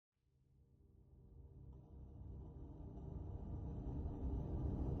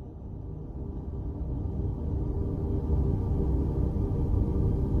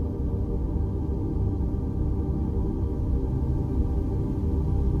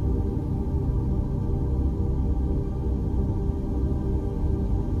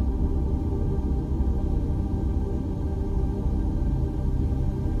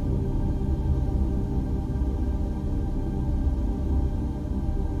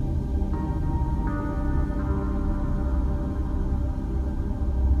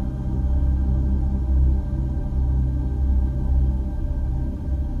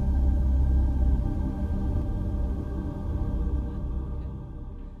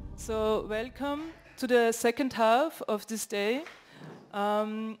So welcome to the second half of this day.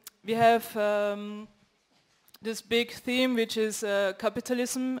 We have this big theme, which is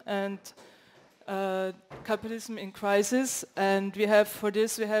capitalism and capitalism in crisis. And we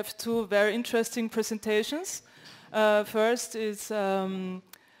have two very interesting presentations. First is Fabio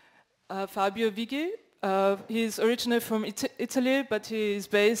Vighi. He is originally from Italy, but he is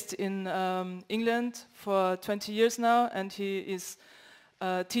based in England for 20 years now, and he is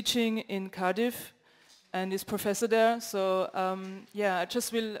teaching in Cardiff and is professor there. So I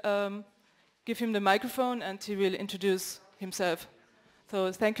just will give him the microphone and he will introduce himself.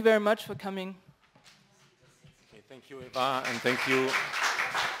 So thank you very much for coming. Okay, thank you, Eva, and thank you.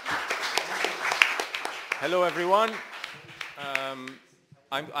 Hello, everyone.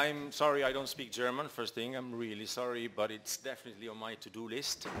 I'm sorry I don't speak German, first thing. I'm really sorry, but it's definitely on my to-do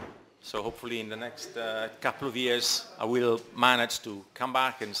list. So hopefully in the next couple of years I will manage to come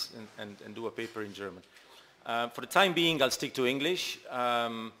back and do a paper in German. For the time being, I'll stick to English.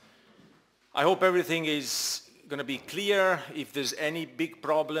 I hope everything is going to be clear. If there's any big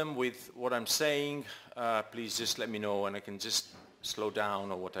problem with what I'm saying, please just let me know and I can just slow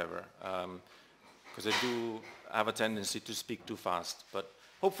down or whatever. Because I do have a tendency to speak too fast. But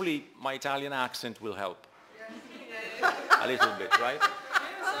hopefully my Italian accent will help. A little bit, right?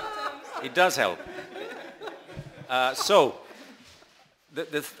 It does help. Obviously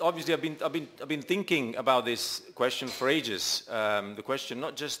I've been thinking about this question for ages. The question,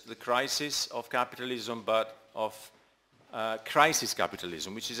 not just the crisis of capitalism, but of crisis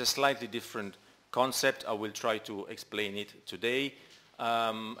capitalism, which is a slightly different concept. I will try to explain it today.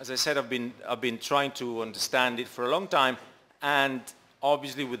 As I said, I've been trying to understand it for a long time, and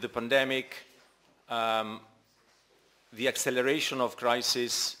obviously with the pandemic, the acceleration of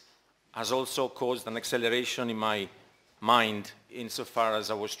crisis has also caused an acceleration in my mind insofar as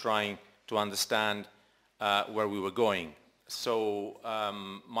I was trying to understand where we were going. So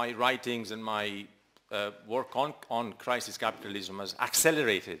my writings and my work on crisis capitalism has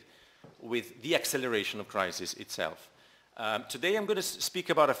accelerated with the acceleration of crisis itself. Today I'm going to speak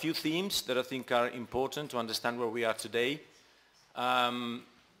about a few themes that I think are important to understand where we are today. I've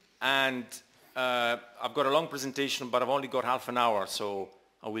got a long presentation, but I've only got half an hour, so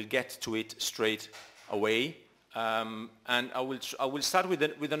I will get to it straight away. And I will start with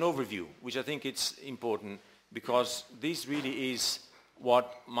an overview, which I think it's important because this really is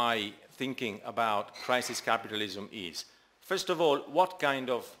what my thinking about crisis capitalism is. First of all, what kind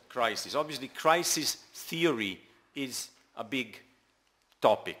of crisis? Obviously, crisis theory is a big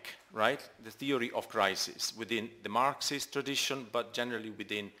topic, right? The theory of crisis within the Marxist tradition, but generally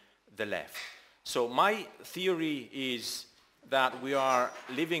within the left. So my theory is that we are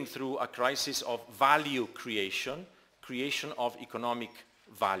living through a crisis of value creation of economic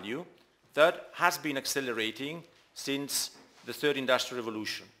value that has been accelerating since the third industrial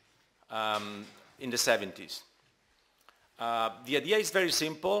revolution in the 70s. The idea is very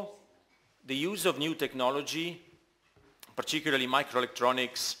simple. The use of new technology, particularly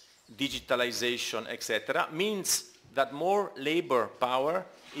microelectronics, digitalization, etc., means that more labor power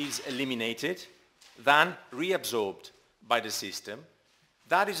is eliminated than reabsorbed by the system.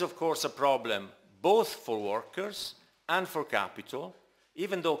 That is, of course, a problem both for workers and for capital,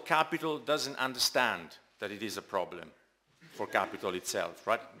 even though capital doesn't understand that it is a problem for capital itself,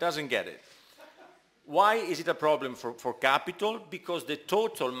 right? Doesn't get it. Why is it a problem for capital? Because the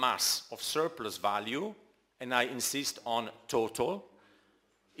total mass of surplus value, and I insist on total,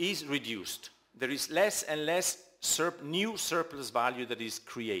 is reduced. There is less and less new surplus value that is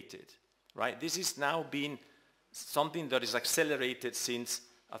created, right? This is now been something that is accelerated since,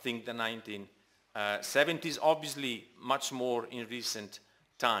 I think, the 1970s, obviously much more in recent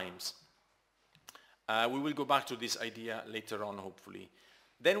times. We will go back to this idea later on, hopefully.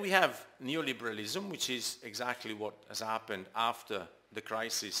 Then we have neoliberalism, which is exactly what has happened after the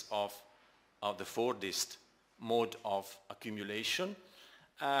crisis of the Fordist mode of accumulation.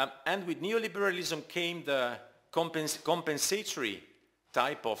 And with neoliberalism came the compensatory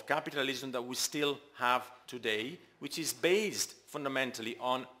type of capitalism that we still have today, which is based fundamentally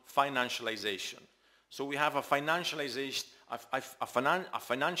on financialization. So we have a financialized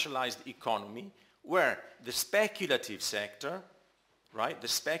economy where the speculative sector, right, the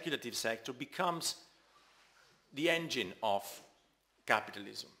speculative sector becomes the engine of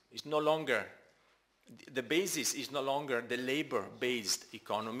capitalism. It's no longer, the basis is no longer the labor-based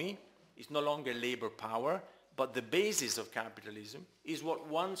economy, it's no longer labor power, but the basis of capitalism is what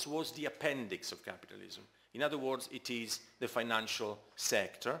once was the appendix of capitalism. In other words, it is the financial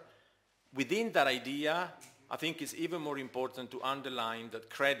sector. Within that idea, I think it's even more important to underline that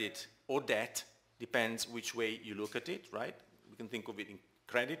credit or debt, depends which way you look at it, right? We can think of it in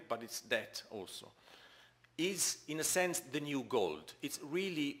credit, but it's debt also, is in a sense the new gold. It's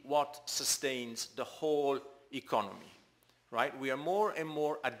really what sustains the whole economy, right? We are more and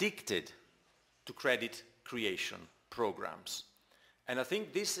more addicted to credit creation programs. And I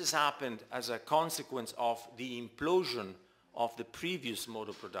think this has happened as a consequence of the implosion of the previous mode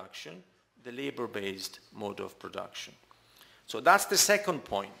of production, the labor-based mode of production. So that's the second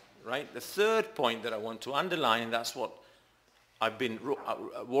point, right? The third point that I want to underline, and that's what I've been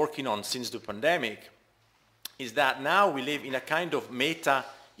working on since the pandemic, is that now we live in a kind of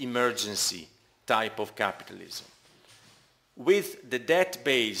meta-emergency type of capitalism. With the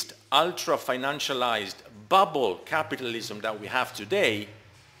debt-based, ultra-financialized bubble capitalism that we have today,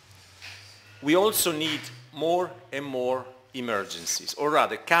 we also need more and more emergencies, or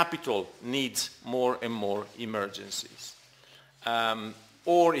rather, capital needs more and more emergencies.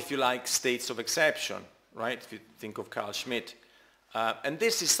 Or, if you like, states of exception, right? If you think of Carl Schmitt. And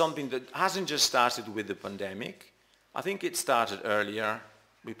this is something that hasn't just started with the pandemic. I think it started earlier.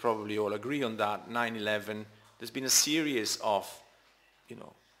 We probably all agree on that, 9/11. There's been a series of,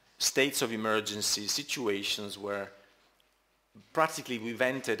 states of emergency, situations where practically we've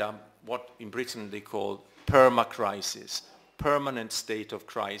entered what in Britain they call perma-crisis, permanent state of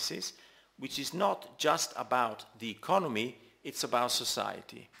crisis, which is not just about the economy, it's about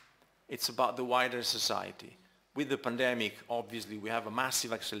society. It's about the wider society. With the pandemic, obviously, we have a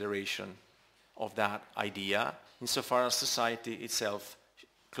massive acceleration of that idea, insofar as society itself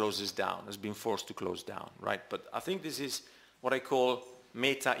closes down, has been forced to close down, right? But I think this is what I call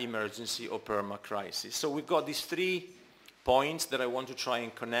meta-emergency or perma-crisis. So we've got these 3 points that I want to try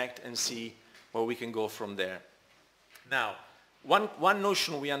and connect and see where we can go from there. Now, one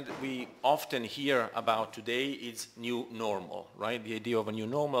notion we often hear about today is new normal, right? The idea of a new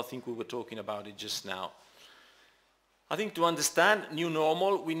normal, I think we were talking about it just now. I think to understand new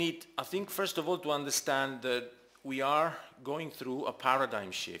normal, we need, I think, first of all, to understand that we are going through a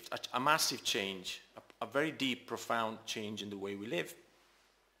paradigm shift, a massive change, a very deep, profound change in the way we live.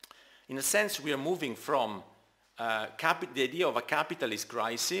 In a sense, we are moving from the idea of a capitalist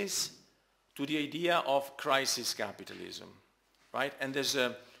crisis to the idea of crisis capitalism, right? And there's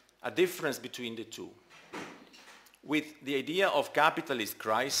a difference between the two. With the idea of capitalist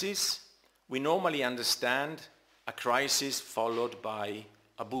crisis, we normally understand a crisis followed by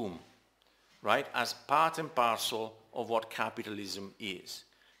a boom, right? As part and parcel of what capitalism is.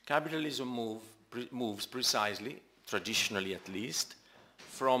 Capitalism moves precisely, traditionally at least,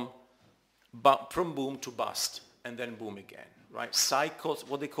 from boom to bust, and then boom again, right? Cycles,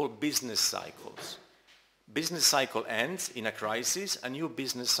 what they call business cycles. Business cycle ends in a crisis, a new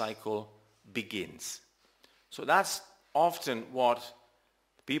business cycle begins. So that's often what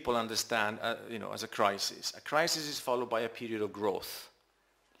people understand, as a crisis. A crisis is followed by a period of growth.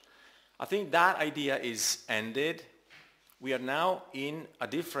 I think that idea is ended. We are now in a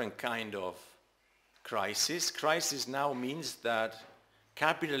different kind of crisis. Crisis now means that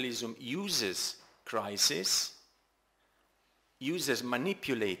capitalism uses crisis, uses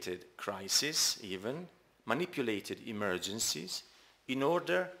manipulated crisis even, manipulated emergencies, in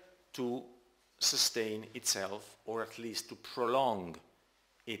order to sustain itself, or at least to prolong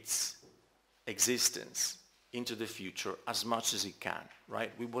its existence into the future as much as it can,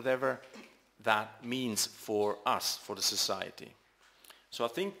 right? With whatever that means for us, for the society. So I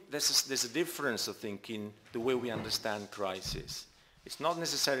think there's a difference, I think, in the way we understand crisis. It's not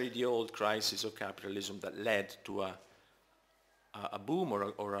necessarily the old crisis of capitalism that led to a boom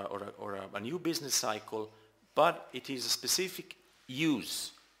or a new business cycle, but it is a specific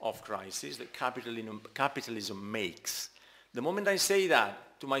use of crisis that capitalism makes. The moment I say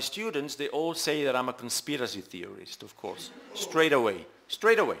that to my students, they all say that I'm a conspiracy theorist, of course, straight away.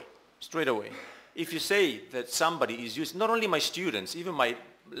 If you say that somebody is using, not only my students, even my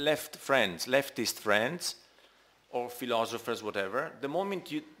leftist friends, or philosophers, whatever, the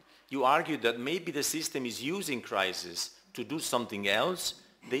moment you argue that maybe the system is using crisis to do something else,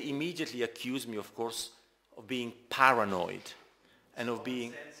 they immediately accuse me, of course, of being paranoid and of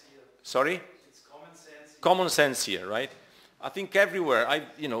being... Sorry? It's common sense. Common sense here, right? I think everywhere,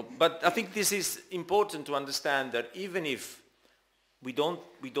 but I think this is important to understand that even if we don't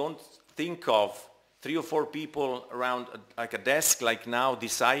think of 3 or 4 people around like a desk like now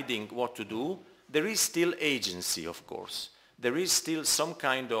deciding what to do, there is still agency, of course. There is still some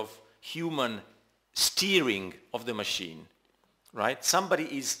kind of human steering of the machine, right? Somebody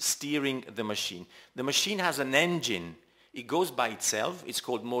is steering the machine. The machine has an engine. It goes by itself. It's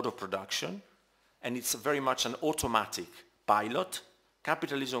called mode of production. and it's very much an automatic pilot.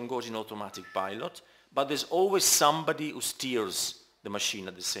 Capitalism goes in automatic pilot, but there's always somebody who steers the machine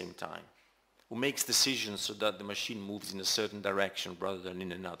at the same time, who makes decisions so that the machine moves in a certain direction rather than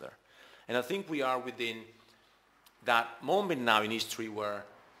in another. And I think we are within that moment now in history where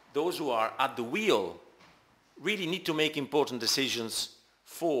those who are at the wheel really need to make important decisions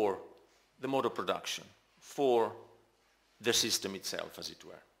for the mode of production, for the system itself, as it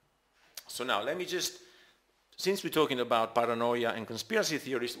were. So now let me just, since we're talking about paranoia and conspiracy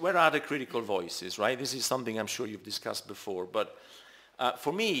theories, where are the critical voices, right? This is something I'm sure you've discussed before, but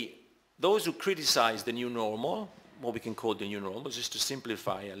for me, those who criticize the new normal, what we can call the new normal, just to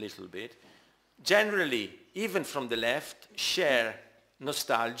simplify a little bit, generally, even from the left, share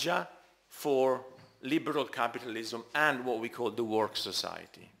nostalgia for liberal capitalism and what we call the work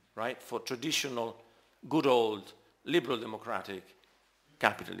society, right? For traditional, good old, liberal democratic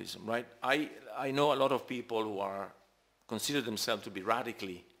capitalism, right? I know a lot of people who consider themselves to be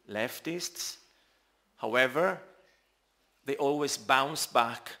radically leftists. However, they always bounce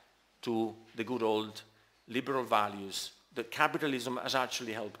back to the good old liberal values that capitalism has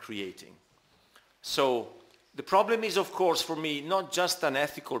actually helped creating. So the problem is, of course, for me, not just an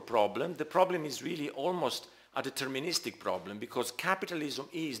ethical problem. The problem is really almost a deterministic problem, because capitalism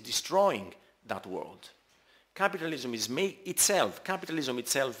is destroying that world. Capitalism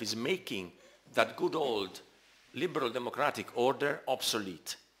itself is making that good old liberal democratic order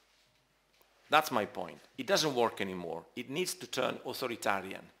obsolete. That's my point. It doesn't work anymore. It needs to turn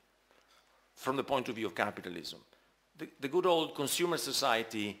authoritarian from the point of view of capitalism. The good old consumer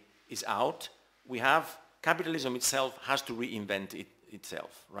society is out. Capitalism itself has to reinvent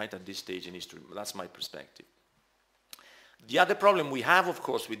itself, right, at this stage in history. That's my perspective. The other problem we have, of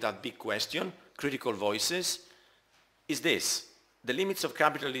course, with that big question, critical voices, is this. The limits of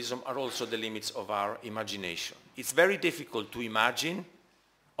capitalism are also the limits of our imagination. It's very difficult to imagine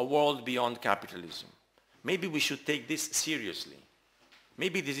a world beyond capitalism. Maybe we should take this seriously.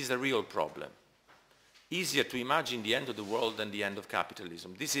 Maybe this is a real problem. Easier to imagine the end of the world than the end of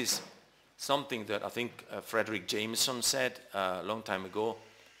capitalism. This is something that I think Frederick Jameson said a long time ago.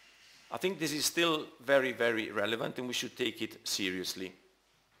 I think this is still very, very relevant, and we should take it seriously.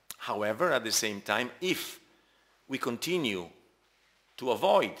 However, at the same time, if we continue to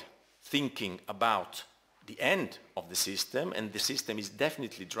avoid thinking about the end of the system, and the system is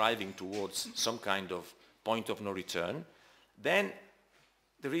definitely driving towards some kind of point of no return, then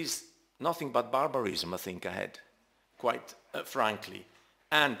there is nothing but barbarism, I think, ahead, quite frankly.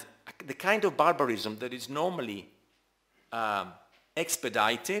 And the kind of barbarism that is normally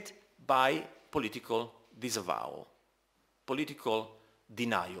expedited by political disavowal, political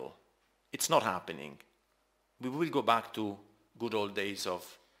denial. It's not happening. We will go back to good old days of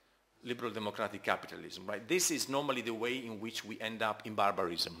liberal democratic capitalism, right? This is normally the way in which we end up in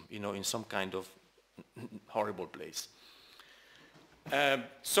barbarism, in some kind of horrible place.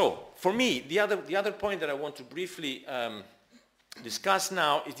 So, for me, the other point that I want to briefly discuss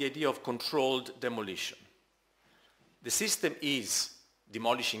now is the idea of controlled demolition. The system is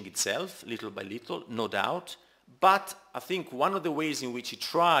demolishing itself little by little, no doubt, but I think one of the ways in which it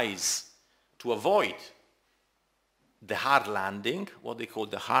tries to avoid the hard landing, what they call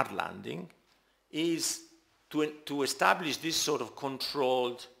the hard landing, is to establish this sort of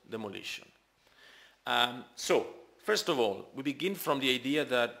controlled demolition. So, first of all, we begin from the idea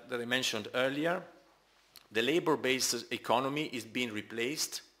that I mentioned earlier. The labor-based economy is being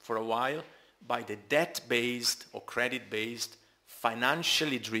replaced for a while by the debt-based or credit-based,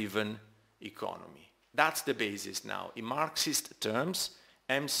 financially driven economy. That's the basis now. In Marxist terms,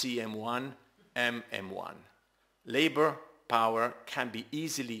 MCM1, MM1. Labor power can be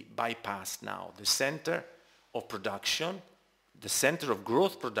easily bypassed now. The center of production, the center of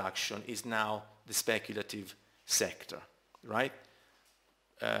growth production is now the speculative sector, right?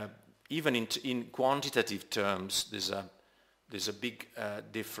 Even in quantitative terms, there's a big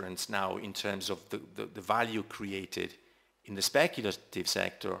difference now in terms of the value created in the speculative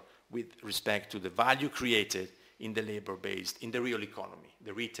sector with respect to the value created in the labor-based, in the real economy,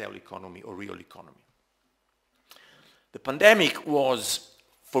 the retail economy or real economy. The pandemic was,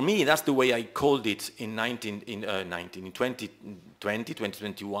 for me, that's the way I called it in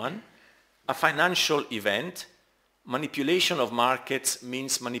 2021, a financial event. Manipulation of markets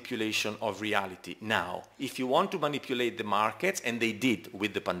means manipulation of reality. Now, if you want to manipulate the markets, and they did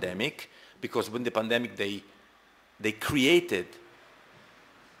with the pandemic, because with the pandemic they created,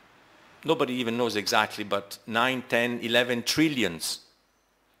 nobody even knows exactly, but 9, 10, 11 trillions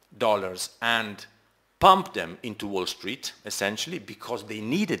dollars, and pump them into Wall Street, essentially, because they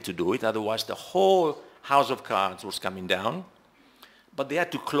needed to do it, otherwise the whole house of cards was coming down. But they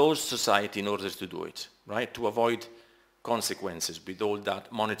had to close society in order to do it, right? To avoid consequences with all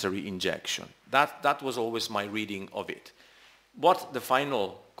that monetary injection. That was always my reading of it. What the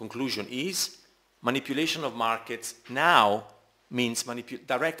final conclusion is, manipulation of markets now means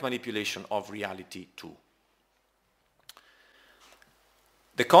direct manipulation of reality too.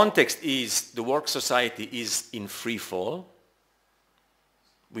 The context is the work society is in free fall.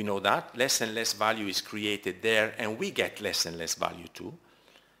 We know that. Less and less value is created there, and we get less and less value too.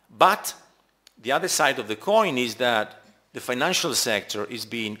 But the other side of the coin is that the financial sector is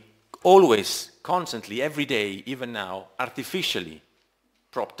being always, constantly, every day, even now, artificially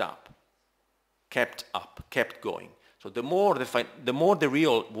propped up, kept going. So the more the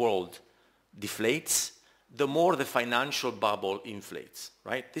real world deflates, the more the financial bubble inflates,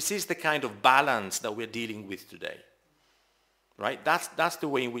 right? This is the kind of balance that we're dealing with today, right? That's the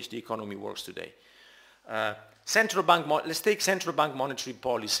way in which the economy works today. Let's take central bank monetary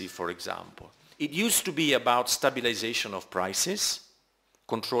policy, for example. It used to be about stabilization of prices,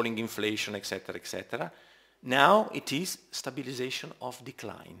 controlling inflation, etc., etc. Now it is stabilization of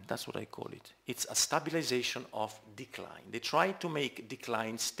decline. That's what I call it. It's a stabilization of decline. They try to make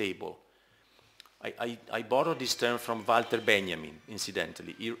decline stable. I borrowed this term from Walter Benjamin,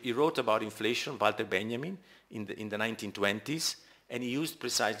 incidentally. He wrote about inflation, Walter Benjamin, in the 1920s, and he used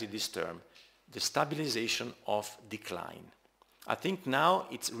precisely this term, the stabilization of decline. I think now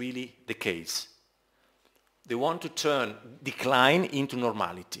it's really the case. They want to turn decline into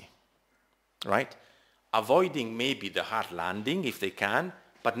normality, right? Avoiding maybe the hard landing if they can,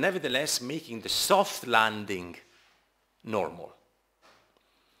 but nevertheless making the soft landing normal.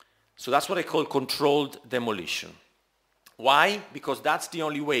 So that's what I call controlled demolition. Why? Because that's the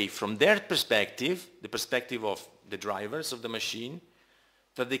only way, from their perspective, the perspective of the drivers of the machine,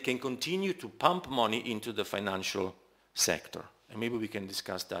 that they can continue to pump money into the financial sector. And maybe we can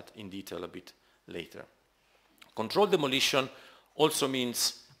discuss that in detail a bit later. Controlled demolition also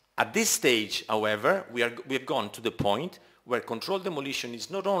means, at this stage, however, we have gone to the point where controlled demolition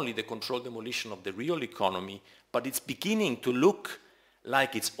is not only the controlled demolition of the real economy, but it's beginning to look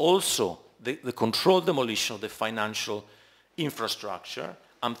like it's also the controlled demolition of the financial infrastructure.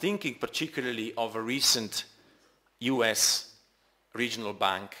 I'm thinking particularly of a recent US regional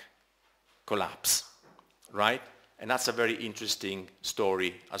bank collapse, right? And that's a very interesting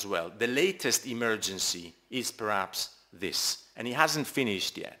story as well. The latest emergency is perhaps this, and it hasn't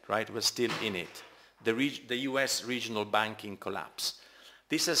finished yet, right? We're still in it. The US regional banking collapse.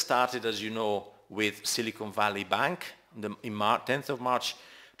 This has started, as you know, with Silicon Valley Bank. In 10th of March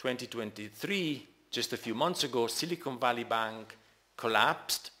 2023, just a few months ago, Silicon Valley Bank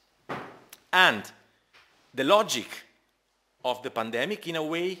collapsed, and the logic of the pandemic in a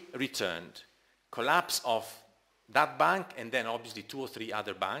way returned. Collapse of that bank, and then obviously 2 or 3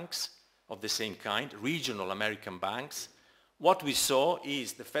 other banks of the same kind, regional American banks. What we saw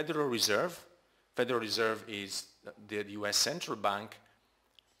is the Federal Reserve is the US central bank,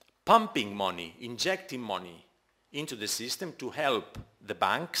 pumping money, injecting money into the system to help the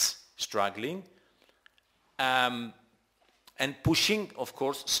banks struggling, and pushing, of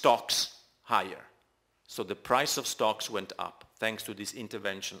course, stocks higher. So the price of stocks went up thanks to this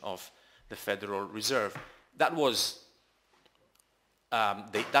intervention of the Federal Reserve. That was,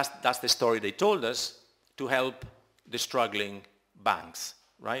 that's the story they told us, to help the struggling banks,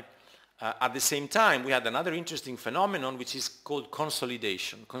 right? At the same time, we had another interesting phenomenon which is called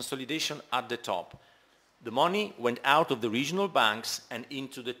consolidation. Consolidation at the top. The money went out of the regional banks and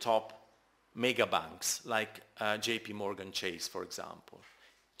into the top mega banks, like JP Morgan Chase, for example.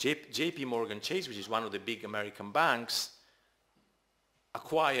 JP Morgan Chase, which is one of the big American banks,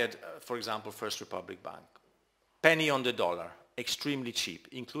 acquired, for example, First Republic Bank. Penny on the dollar, extremely cheap,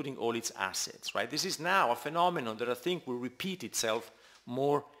 including all its assets, right? This is now a phenomenon that I think will repeat itself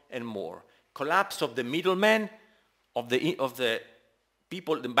more and more. Collapse of the middlemen, of the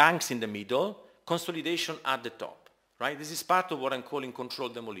people, the banks in the middle, consolidation at the top, right? This is part of what I'm calling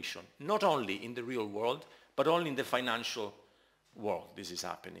controlled demolition. Not only in the real world, but only in the financial world this is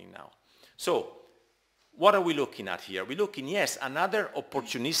happening now. So, what are we looking at here? We're looking, yes, another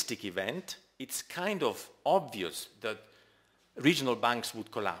opportunistic event. It's kind of obvious that regional banks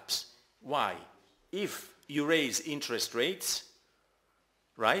would collapse. Why? If you raise interest rates,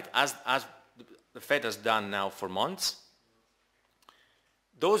 right, as the Fed has done now for months,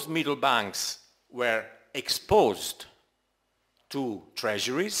 those middle banks were exposed to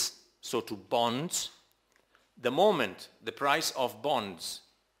treasuries, so to bonds. The moment the price of bonds,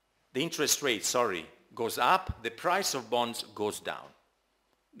 the interest rate, goes up, the price of bonds goes down.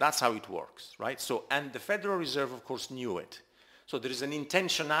 That's how it works, right? So, and the Federal Reserve, of course, knew it. So there is an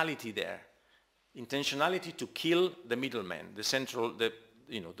intentionality there. Intentionality to kill the middlemen, the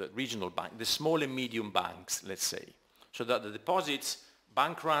regional bank, the small and medium banks, let's say, so that the deposits,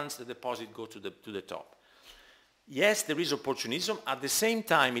 bank runs, the deposit go to the top. Yes, there is opportunism. At the same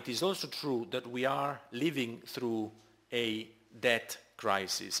time, it is also true that we are living through a debt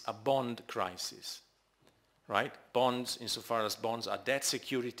crisis, a bond crisis, right? Bonds, insofar as bonds are debt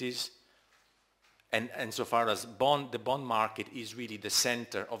securities, and insofar as the bond market is really the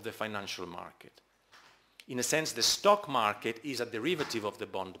center of the financial market. In a sense, the stock market is a derivative of the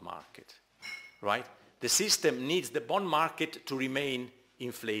bond market, right? The system needs the bond market to remain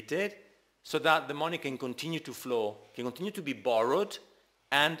inflated so that the money can continue to flow, can continue to be borrowed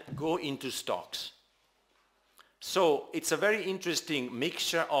and go into stocks. So it's a very interesting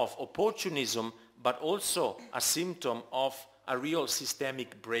mixture of opportunism, but also a symptom of a real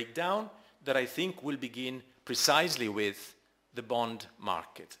systemic breakdown that I think will begin precisely with the bond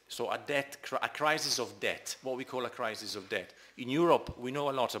market. So a crisis of debt, what we call a crisis of debt. In Europe, we know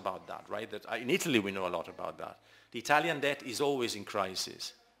a lot about that, right? In Italy, we know a lot about that. The Italian debt is always in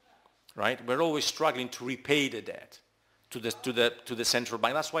crisis, right? We're always struggling to repay the debt to the central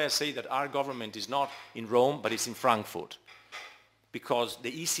bank. That's why I say that our government is not in Rome, but it's in Frankfurt. Because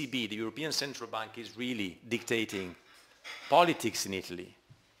the ECB, the European Central Bank, is really dictating politics in Italy.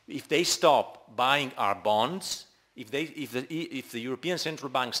 If they stop buying our bonds, if the European Central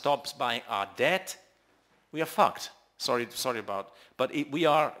Bank stops buying our debt, we are fucked. Sorry about, but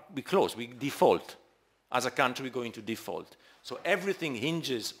we close, we default. As a country, we go into default. So everything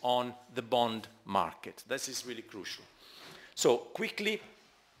hinges on the bond market. This is really crucial. So quickly,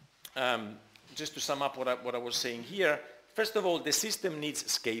 just to sum up what I was saying here, first of all, the system needs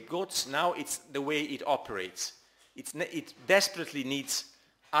scapegoats. Now it's the way it operates. It desperately needs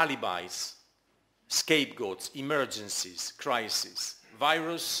alibis, scapegoats, emergencies, crises,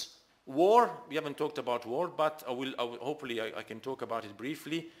 virus, war. We haven't talked about war, but hopefully I can talk about it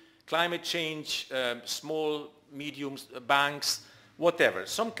briefly. Climate change, small, medium banks, whatever.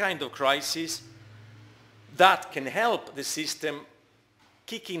 Some kind of crisis that can help the system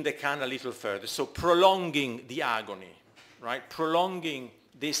kicking the can a little further. So prolonging the agony, right? Prolonging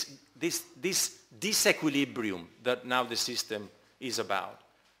this disequilibrium that now the system is about.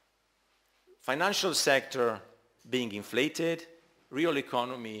 Financial sector being inflated, real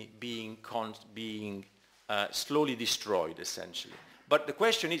economy being slowly destroyed, essentially. But the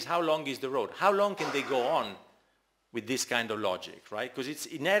question is, how long is the road? How long can they go on with this kind of logic, right? Because it's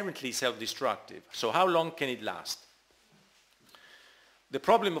inherently self-destructive. So how long can it last? The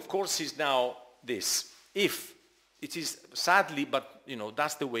problem, of course, is now this. If it is, sadly, but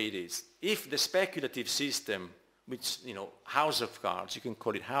that's the way it is. If the speculative system, which, house of cards, you can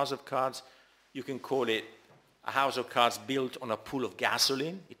call it house of cards, you can call it a house of cards built on a pool of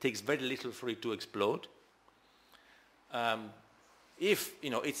gasoline. It takes very little for it to explode. If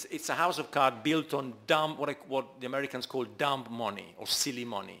it's a house of cards built on dumb, what the Americans call dumb money or silly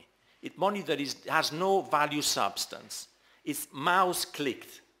money. Money that has no value substance. It's mouse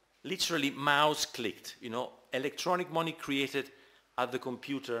clicked, literally mouse clicked. Electronic money created at the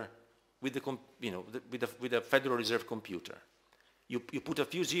computer with the Federal Reserve computer. You put a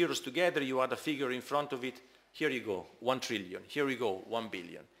few zeros together, you add a figure in front of it, here you go, 1 trillion, here you go, 1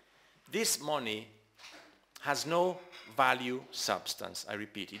 billion. This money has no value substance, I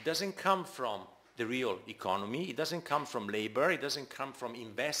repeat. It doesn't come from the real economy, it doesn't come from labor, it doesn't come from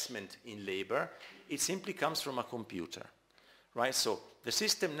investment in labor, it simply comes from a computer, right? So the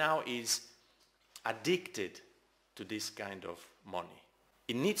system now is addicted to this kind of money.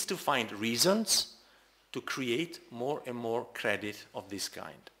 It needs to find reasons to create more and more credit of this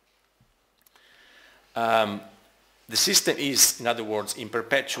kind. The system is, in other words, in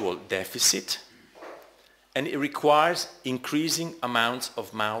perpetual deficit, and it requires increasing amounts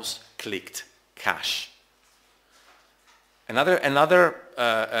of mouse-clicked cash. Another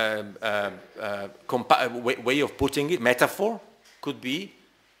way of putting it, metaphor, could be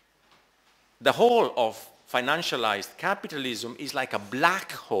the whole of financialized capitalism is like a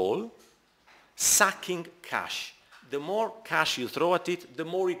black hole sucking cash. The more cash you throw at it, the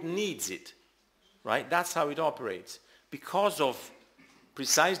more it needs it, right? That's how it operates. Because of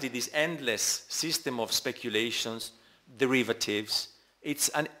precisely this endless system of speculations, derivatives, it's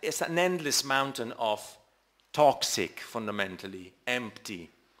an endless mountain of toxic, fundamentally, empty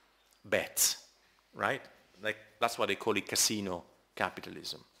bets, right? Like, that's why they call it casino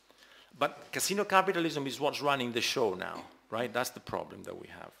capitalism. But casino capitalism is what's running the show now, right? That's the problem that we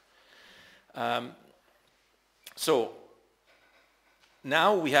have. So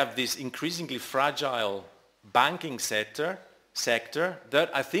now we have this increasingly fragile banking sector that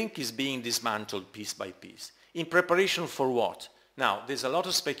I think is being dismantled piece by piece. In preparation for what? Now, there's a lot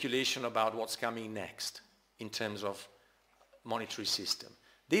of speculation about what's coming next in terms of monetary system.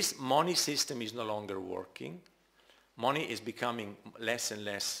 This money system is no longer working. Money is becoming less and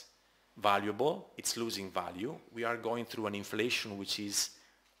less valuable. It's losing value. We are going through an inflation which is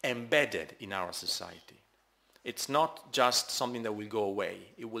embedded in our society. It's not just something that will go away.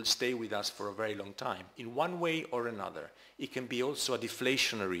 It will stay with us for a very long time. In one way or another, it can be also a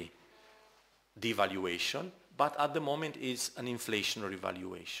deflationary devaluation, but at the moment it's an inflationary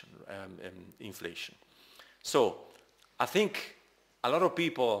inflation. So I think a lot of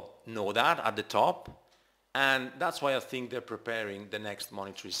people know that at the top, and that's why I think they're preparing the next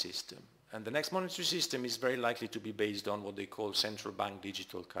monetary system. And the next monetary system is very likely to be based on what they call central bank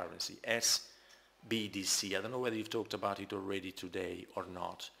digital currency, SBDC. I don't know whether you've talked about it already today or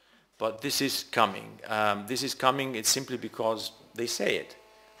not, but this is coming. It's simply because they say it.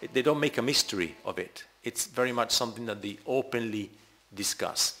 They don't make a mystery of it. It's very much something that they openly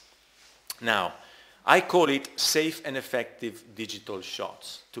discuss. Now, I call it safe and effective digital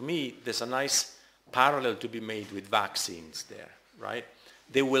shots. To me, there's a nice parallel to be made with vaccines there, right?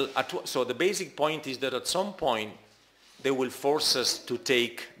 So the basic point is that at some point, they will force us to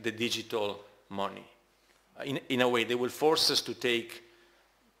take the digital money. In a way, they will force us to take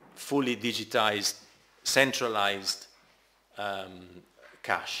fully digitized, centralized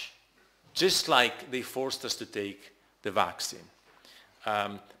cash, just like they forced us to take the vaccine.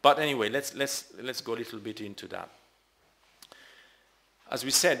 But anyway, let's go a little bit into that. As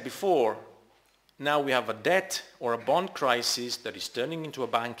we said before, now we have a debt or a bond crisis that is turning into a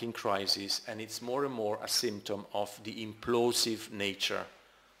banking crisis, and it's more and more a symptom of the implosive nature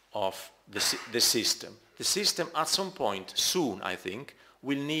of the system. The system at some point, soon I think,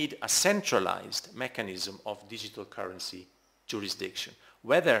 will need a centralized mechanism of digital currency jurisdiction.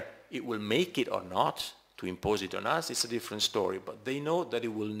 Whether it will make it or not, to impose it on us, it's a different story, but they know that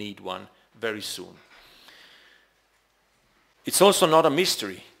it will need one very soon. It's also not a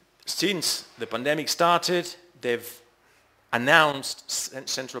mystery. Since the pandemic started, they've announced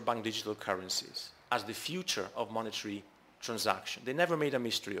central bank digital currencies as the future of monetary transaction. They never made a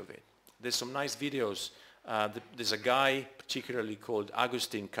mystery of it. There's some nice videos. There's a guy particularly called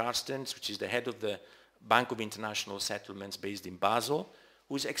Agustin Carstens, which is the head of the Bank of International Settlements based in Basel,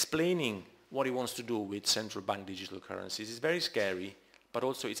 who's explaining what he wants to do with central bank digital currencies. It's very scary, but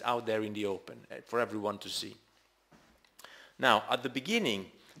also it's out there in the open for everyone to see. Now, at the beginning,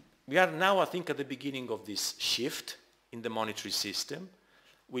 we are now, I think, at the beginning of this shift in the monetary system,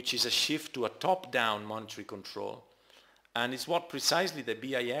 which is a shift to a top-down monetary control. And it's what precisely the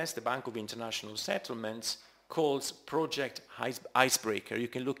BIS, the Bank of International Settlements, calls Project Icebreaker. You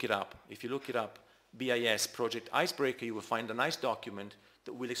can look it up. If you look it up, BIS, Project Icebreaker, you will find a nice document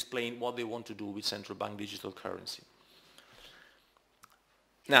that will explain what they want to do with central bank digital currency.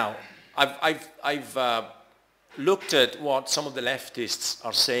 Now, I've looked at what some of the leftists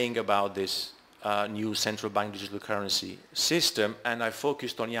are saying about this new central bank digital currency system, and I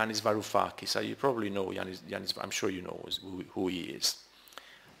focused on Yanis Varoufakis. You probably know Yanis, I'm sure you know who he is.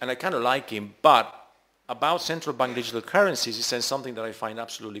 And I kind of like him, but about central bank digital currencies, he says something that I find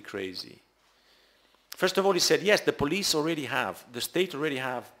absolutely crazy. First of all, he said, yes, the police already have, the state already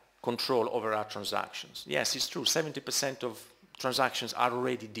have control over our transactions. Yes, it's true, 70% of transactions are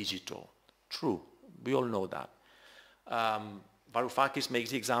already digital. True, we all know that. Varoufakis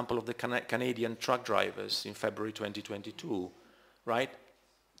makes the example of the Canadian truck drivers in February 2022, right?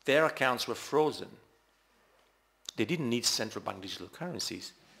 Their accounts were frozen. They didn't need central bank digital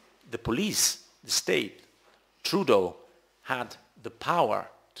currencies. The police, the state, Trudeau had the power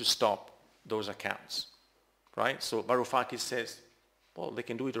to stop those accounts, right? So Varoufakis says, well, they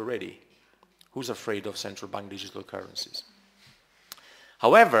can do it already. Who's afraid of central bank digital currencies?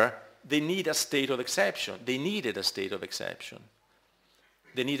 However, they need a state of exception. They needed a state of exception.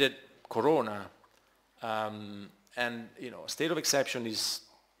 They needed Corona, and a state of exception is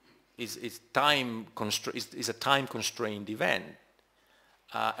a time-constrained event,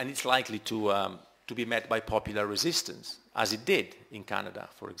 and it's likely to be met by popular resistance, as it did in Canada,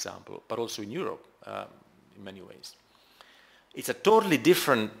 for example, but also in Europe in many ways. It's a totally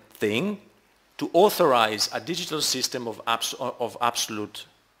different thing to authorize a digital system of absolute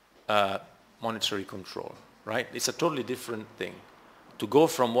monetary control, right? It's a totally different thing to go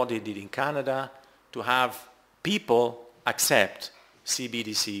from what they did in Canada to have people accept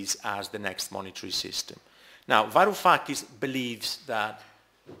CBDCs as the next monetary system. Now, Varoufakis believes that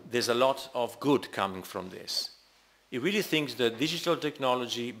there's a lot of good coming from this. He really thinks that digital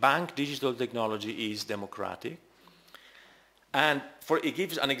technology, bank digital technology is democratic. And he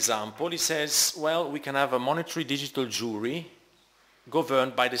gives an example. He says, well, we can have a monetary digital jury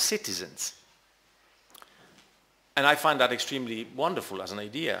governed by the citizens. And I find that extremely wonderful as an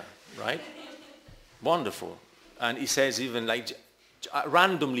idea, right? Wonderful. And he says even like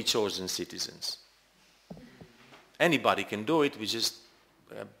randomly chosen citizens. Anybody can do it. We just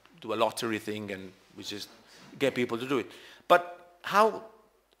do a lottery thing and we just get people to do it. But how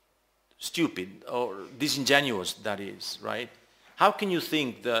stupid or disingenuous that is, right? How can you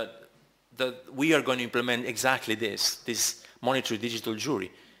think that we are going to implement exactly this monetary digital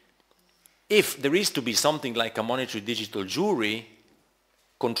jury? If there is to be something like a monetary digital jury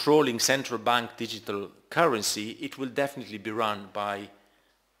controlling central bank digital currency, it will definitely be run by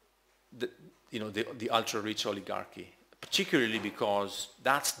the ultra-rich oligarchy, particularly because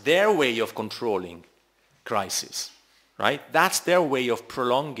that's their way of controlling crisis, right? That's their way of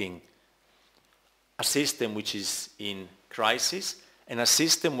prolonging a system which is in crisis, and a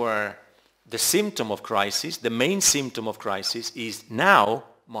system where the symptom of crisis, the main symptom of crisis, is now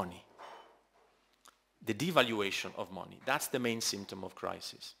money. The devaluation of money. That's the main symptom of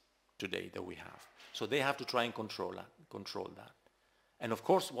crisis today that we have. So they have to try and control that. And of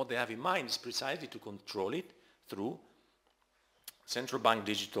course, what they have in mind is precisely to control it through central bank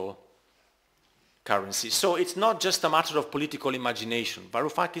digital currency. So it's not just a matter of political imagination.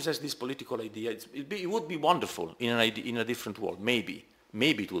 Varoufakis has this political idea. It would be wonderful in a different world, maybe.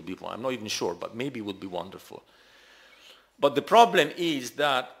 Maybe it would be, I'm not even sure, but maybe it would be wonderful. But the problem is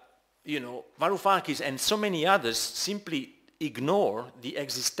that, Varoufakis and so many others simply ignore the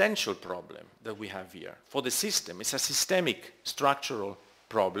existential problem that we have here for the system. It's a systemic, structural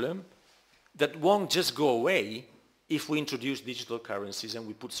problem that won't just go away if we introduce digital currencies and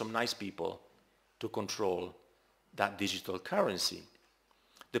we put some nice people to control that digital currency.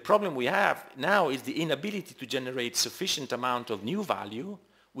 The problem we have now is the inability to generate sufficient amount of new value,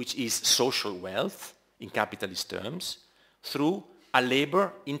 which is social wealth in capitalist terms, through a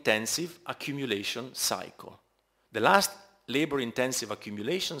labor-intensive accumulation cycle. The last labor-intensive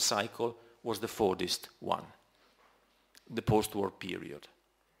accumulation cycle was the Fordist one, the post-war period,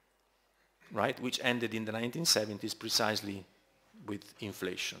 right, which ended in the 1970s precisely with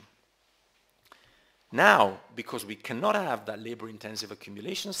inflation. Now, because we cannot have that labor-intensive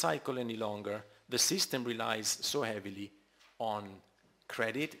accumulation cycle any longer, the system relies so heavily on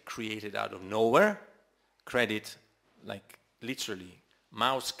credit created out of nowhere, credit like literally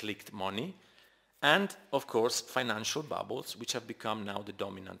mouse-clicked money, and of course financial bubbles, which have become now the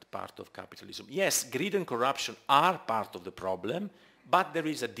dominant part of capitalism. Yes, greed and corruption are part of the problem, but there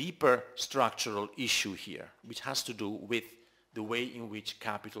is a deeper structural issue here, which has to do with the way in which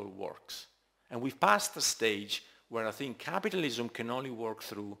capital works. And we've passed a stage where I think capitalism can only work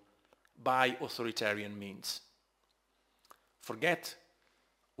through by authoritarian means. Forget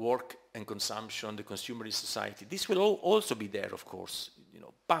work and consumption, the consumerist society. This will also be there, of course,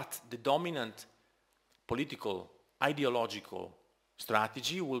 but the dominant political, ideological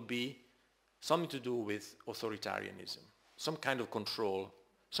strategy will be something to do with authoritarianism, some kind of control,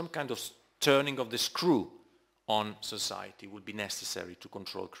 some kind of turning of the screw on society will be necessary to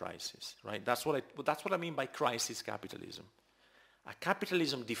control crisis, right? That's what I mean by crisis capitalism. A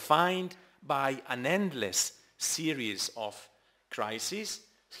capitalism defined by an endless series of crises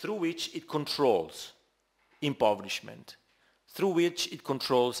through which it controls impoverishment, through which it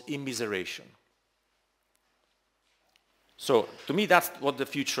controls immiseration. So to me, that's what the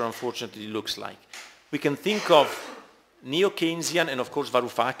future unfortunately looks like. We can think of neo-Keynesian, and of course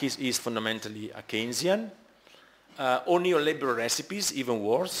Varoufakis is fundamentally a Keynesian, or neoliberal recipes, even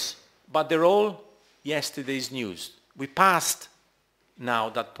worse, but they're all yesterday's news. We passed now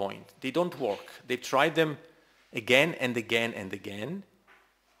that point. They don't work. They've tried them again and again and again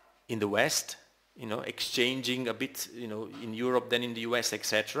in the West, exchanging a bit, in Europe, then in the US,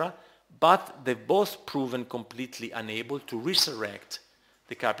 etc. But they've both proven completely unable to resurrect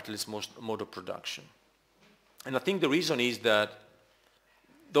the capitalist mode of production. And I think the reason is that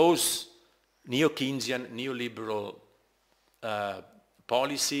those neo-Keynesian, neoliberal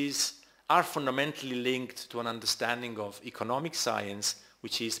policies are fundamentally linked to an understanding of economic science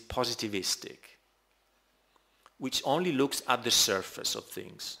which is positivistic, which only looks at the surface of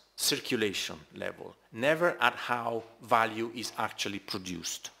things, circulation level, never at how value is actually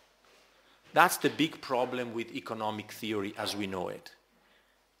produced. That's the big problem with economic theory as we know it.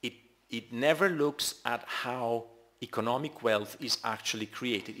 It never looks at how economic wealth is actually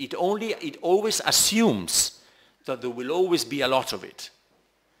created. It always assumes that there will always be a lot of it.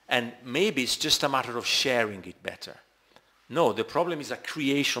 and maybe it's just a matter of sharing it better. No, the problem is a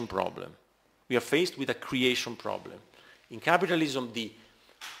creation problem. We are faced with a creation problem. In capitalism,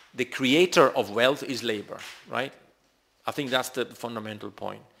 the creator of wealth is labor, right? I think that's the fundamental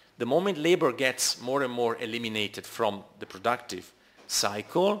point. The moment labor gets more and more eliminated from the productive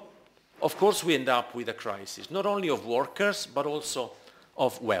cycle, of course we end up with a crisis, not only of workers, but also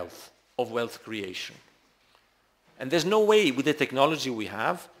of wealth creation. And there's no way with the technology we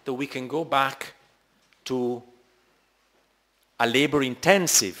have that we can go back to a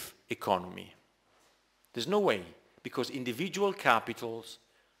labor-intensive economy. There's no way, because individual capitals,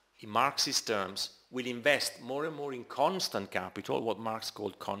 in Marxist terms, will invest more and more in constant capital, what Marx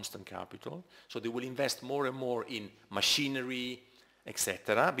called constant capital. So they will invest more and more in machinery,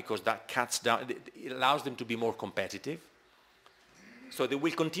 etc., because that cuts down, it allows them to be more competitive. So they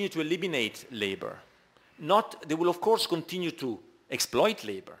will continue to eliminate labor. They will of course continue to exploit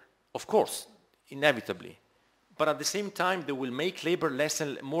labor, of course, inevitably. But at the same time, they will make labor less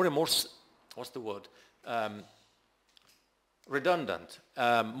and more, what's the word? Redundant,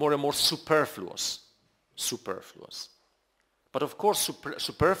 more and more superfluous. But of course,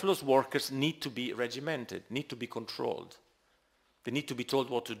 superfluous workers need to be regimented, need to be controlled. They need to be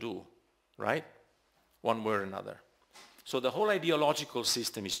told what to do, right? One way or another. So the whole ideological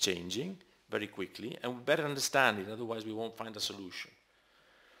system is changing very quickly, and we better understand it, otherwise we won't find a solution.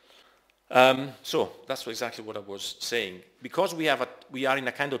 So that's exactly what I was saying. Because we are in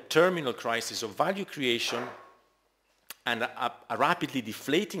a kind of terminal crisis of value creation and a rapidly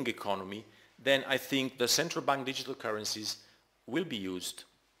deflating economy, then I think the central bank digital currencies will be used,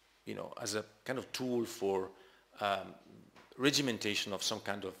 as a kind of tool for regimentation of some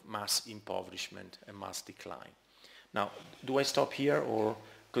kind of mass impoverishment and mass decline. Now, do I stop here, or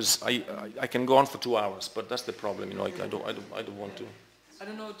because I can go on for 2 hours, but that's the problem, I don't want to. I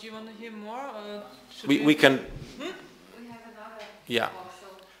don't know. Do you want to hear more? Or we can. Hmm? We have another. Yeah.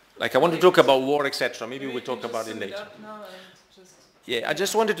 Like I want to talk about war, etc. Maybe we'll talk about it later. Yeah, I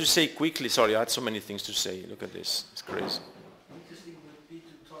just wanted to say quickly. Sorry, I had so many things to say. Look at this. It's crazy. Interesting would be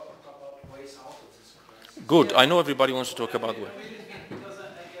to talk about ways out of this crisis. Good. I know everybody wants to talk about war. Because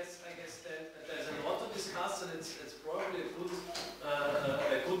I guess that there's a lot to discuss, and it's probably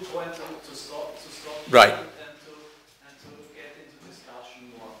a good point to stop. Right. And to get into discussion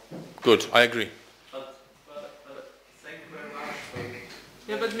more. Good. I agree. But thank you very much.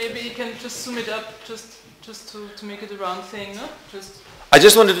 Yeah, but maybe you can just zoom it up, just to make it a round thing, no? I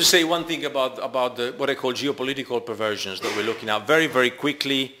just wanted to say one thing about what I call geopolitical perversions that we're looking at very, very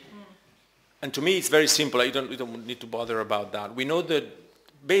quickly. And to me, it's very simple. You don't need to bother about that. We know that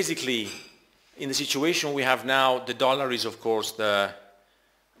basically, in the situation we have now, the dollar is, of course, the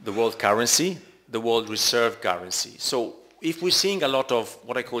world currency, the world reserve currency. So if we're seeing a lot of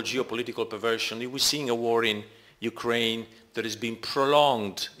what I call geopolitical perversion, if we're seeing a war in Ukraine that has been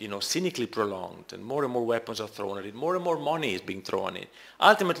prolonged, cynically prolonged, and more weapons are thrown at it, more and more money is being thrown at it.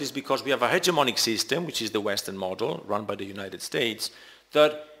 Ultimately, it's because we have a hegemonic system, which is the Western model, run by the United States,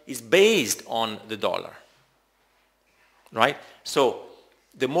 that is based on the dollar, right? So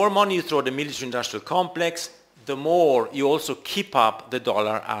the more money you throw at the military-industrial complex, the more you also keep up the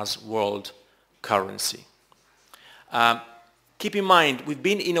dollar as world currency. Keep in mind, we've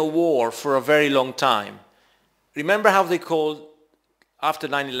been in a war for a very long time. Remember how they called, after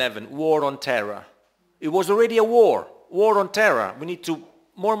 9/11, war on terror. It was already a war on terror. We need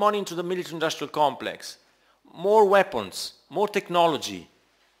more money into the military-industrial complex, more weapons, more technology,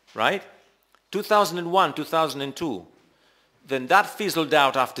 right? 2001, 2002. Then that fizzled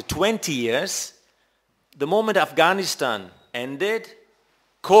out after 20 years. The moment Afghanistan ended,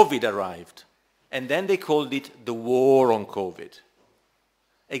 COVID arrived. And then they called it the war on COVID.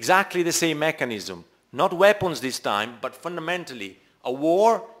 Exactly the same mechanism. Not weapons this time, but fundamentally, a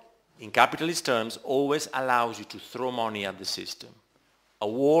war, in capitalist terms, always allows you to throw money at the system. A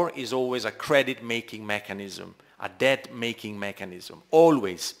war is always a credit-making mechanism, a debt-making mechanism,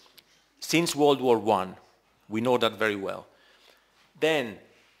 always. Since World War I, we know that very well. Then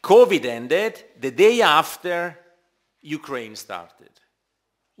COVID ended, the day after, Ukraine started.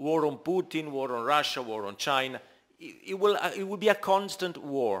 War on Putin, war on Russia, war on China. It will be a constant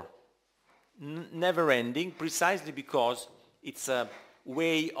war. Never ending, precisely because it's a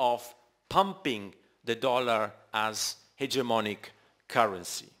way of pumping the dollar as hegemonic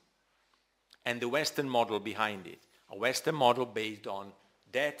currency. And the Western model behind it. A Western model based on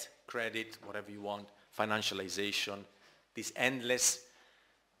debt, credit, whatever you want, financialization, this endless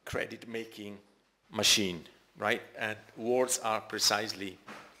credit-making machine, right? And wars are precisely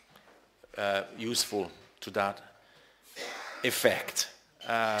useful to that effect.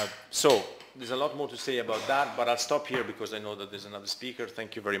 So there's a lot more to say about that, but I'll stop here because I know that there's another speaker.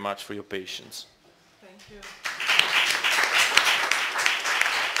 Thank you very much for your patience. Thank you.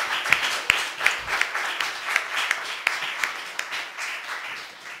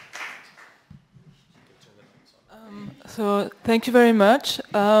 So thank you very much.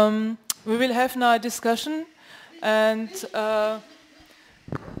 We will have now a discussion, and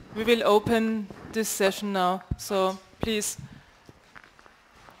we will open this session now. So please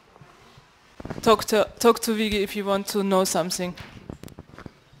talk to Vighi if you want to know something.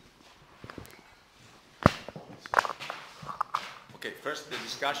 Okay, first the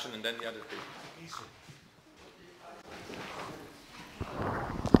discussion and then the other thing.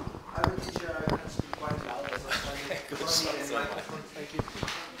 I will teach you how to speak quite loud. Thank you.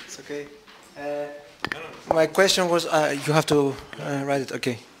 It's okay. My question was, you have to write it.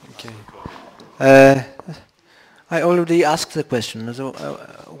 Okay. Okay. I already asked the question. So,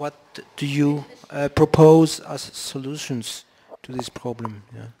 what do you propose as solutions to this problem?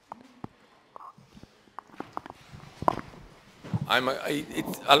 Yeah.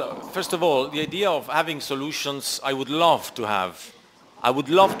 First of all, the idea of having solutions, I would love to have. I would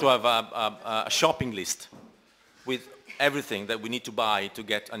love to have a shopping list with everything that we need to buy to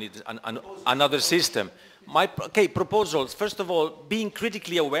get another system. Proposals, first of all, being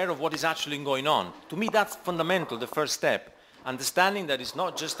critically aware of what is actually going on. To me, that's fundamental, the first step. Understanding that it's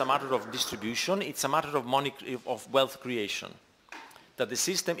not just a matter of distribution, it's a matter of wealth creation. That the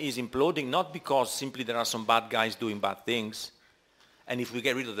system is imploding not because simply there are some bad guys doing bad things, and if we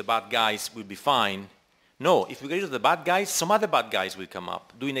get rid of the bad guys, we'll be fine. No, if we get rid of the bad guys, some other bad guys will come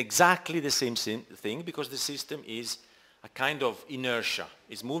up doing exactly the same thing because the system is a kind of inertia.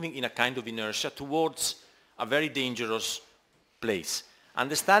 It's moving in a kind of inertia towards a very dangerous place.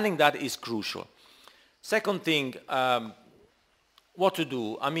 Understanding that is crucial. Second thing, what to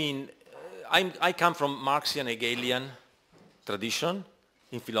do? I mean, I come from Marxian Hegelian tradition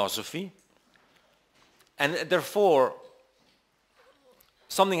in philosophy, and therefore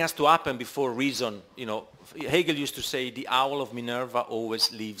something has to happen before reason. You know, Hegel used to say the owl of Minerva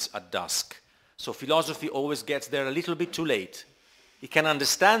always leaves at dusk. So philosophy always gets there a little bit too late. It can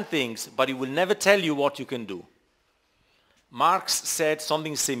understand things, but it will never tell you what you can do. Marx said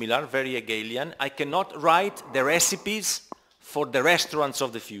something similar, very Hegelian. I cannot write the recipes for the restaurants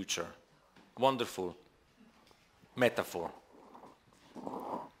of the future. Wonderful metaphor.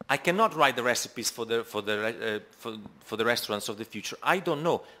 I cannot write the recipes for the restaurants of the future. I don't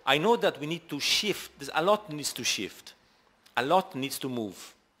know. I know that we need to shift. A lot needs to shift. A lot needs to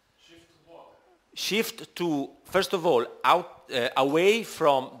move. Shift to what? Shift to, first of all, away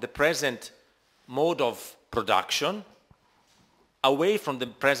from the present mode of production, away from the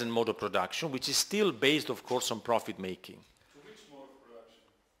present mode of production, which is still based, of course, on profit making. To which mode of production?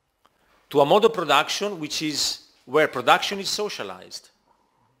 To a mode of production which is where production is socialized.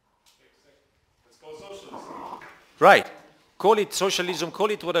 Right. Call it socialism,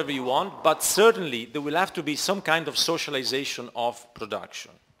 call it whatever you want, but certainly there will have to be some kind of socialization of production,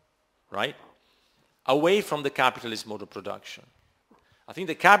 right? Away from the capitalist mode of production. I think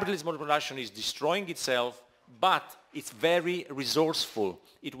the capitalist mode of production is destroying itself, but it's very resourceful.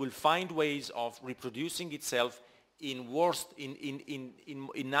 It will find ways of reproducing itself in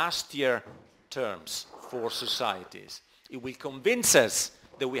nastier terms for societies. It will convince us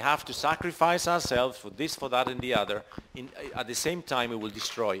that we have to sacrifice ourselves for this, for that, and the other. At the same time, it will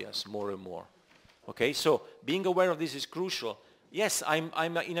destroy us more and more. Okay, so being aware of this is crucial. Yes,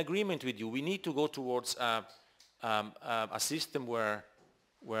 I'm in agreement with you. We need to go towards a system where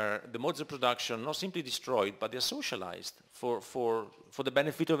the modes of production are not simply destroyed, but they're socialized for the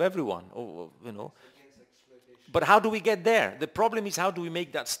benefit of everyone. You know. But how do we get there? The problem is, how do we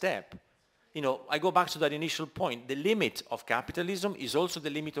make that step? You know, I go back to that initial point. The limit of capitalism is also the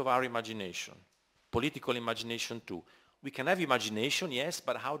limit of our imagination, political imagination too. We can have imagination, yes,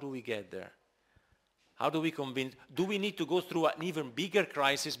 but how do we get there? How do we convince? Do we need to go through an even bigger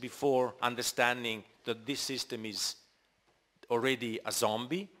crisis before understanding that this system is already a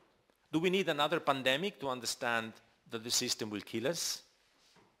zombie? Do we need another pandemic to understand that the system will kill us?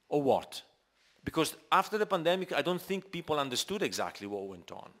 Or what? Because after the pandemic, I don't think people understood exactly what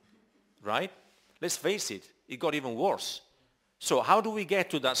went on. Right? Let's face it, it got even worse. So how do we get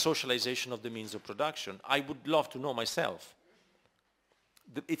to that socialization of the means of production? I would love to know myself.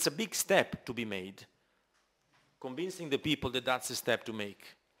 It's a big step to be made, convincing the people that that's a step to make.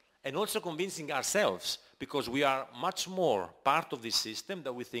 And also convincing ourselves, because we are much more part of this system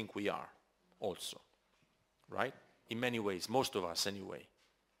than we think we are also. Right? In many ways, most of us anyway.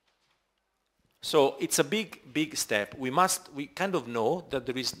 So it's a big step. We kind of know that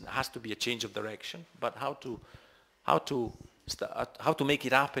has to be a change of direction, but how to make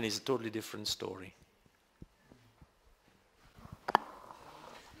it happen is a totally different story.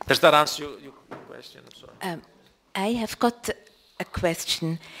 Does that answer your question? I'm sorry. I have got a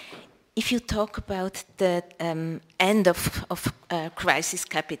question. If you talk about the end of crisis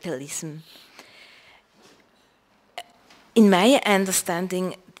capitalism, in my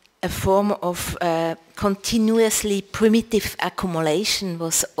understanding, a form of continuously primitive accumulation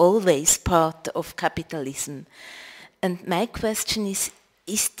was always part of capitalism. And my question is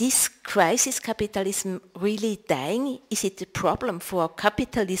this crisis capitalism really dying? Is it a problem for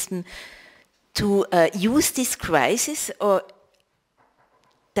capitalism to use this crisis, or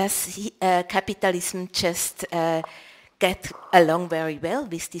does capitalism just get along very well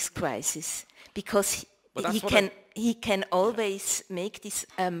with this crisis? Because he can always make this,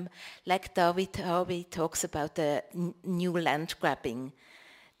 like David Harvey talks about the new land grabbing.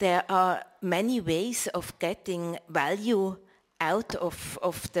 There are many ways of getting value out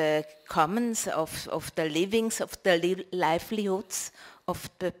of the commons, of the livings, of the livelihoods of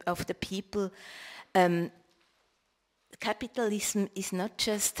the people. Capitalism is not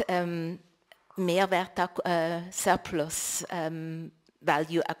just Mehrwert surplus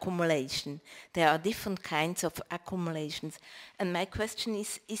value accumulation. There are different kinds of accumulations. And my question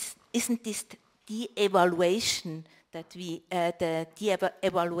is isn't this de-evaluation that the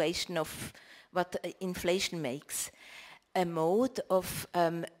de-evaluation of what inflation makes, a mode of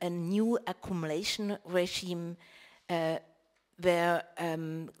a new accumulation regime where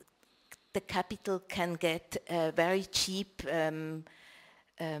the capital can get very cheap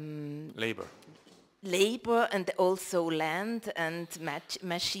labor and also land and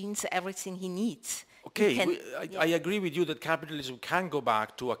machines, everything he needs. Okay, I agree with you that capitalism can go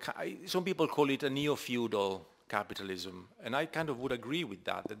back to some people call it a neo-feudal capitalism, and I kind of would agree with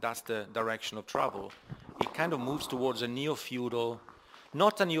that's the direction of travel. It kind of moves towards a neo-feudal,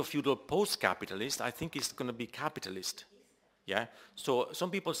 not a neo-feudal post-capitalist. I think it's going to be capitalist. Yeah. So some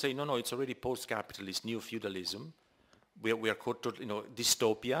people say no, it's already post-capitalist, neo-feudalism. We are called,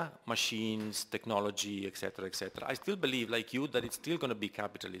 dystopia, machines, technology, etc., etc. I still believe, like you, that it's still going to be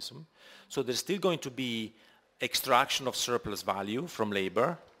capitalism. So there's still going to be extraction of surplus value from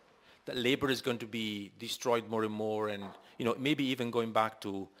labor. That labor is going to be destroyed more and more, and maybe even going back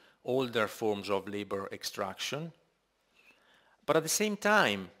to older forms of labor extraction. But at the same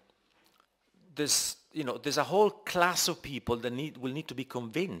time, there's a whole class of people that will need to be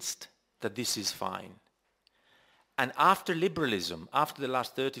convinced that this is fine. And after liberalism, after the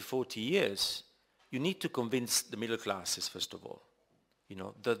last 30, 40 years, you need to convince the middle classes, first of all,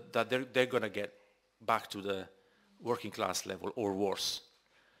 that they're going to get back to the working class level or worse.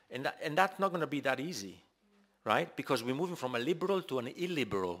 And that's not going to be that easy, right? Because we're moving from a liberal to an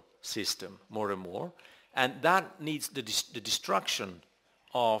illiberal system more and more. And that needs the destruction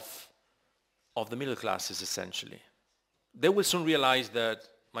of the middle classes, essentially. They will soon realize that,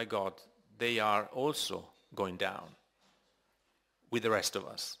 my God, they are also going down with the rest of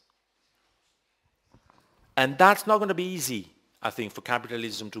us. And that's not going to be easy, I think, for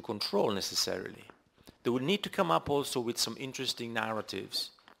capitalism to control necessarily. They will need to come up also with some interesting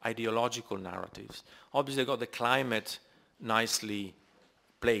narratives, ideological narratives. Obviously, they got the climate nicely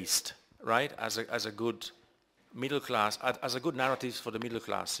placed, right, as a good middle class, as a good narrative for the middle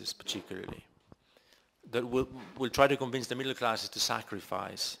classes particularly. That will try to convince the middle classes to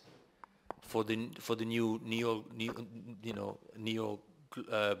sacrifice for the new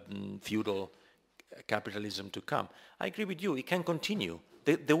neo-feudal capitalism to come. I agree with you. It can continue.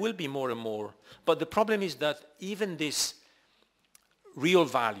 There will be more and more. But the problem is that even this real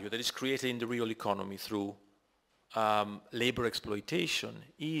value that is created in the real economy through labor exploitation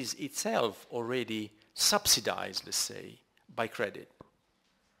is itself already subsidized, let's say, by credit.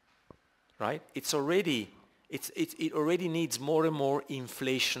 Right? It already needs more and more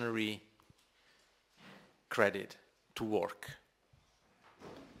inflationary credit to work.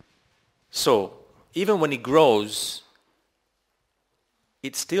 So even when it grows,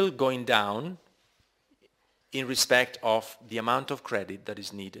 it's still going down in respect of the amount of credit that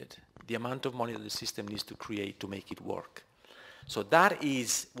is needed, the amount of money that the system needs to create to make it work. So that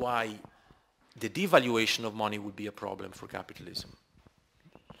is why the devaluation of money would be a problem for capitalism.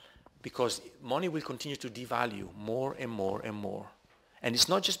 Because money will continue to devalue more and more and more. And it's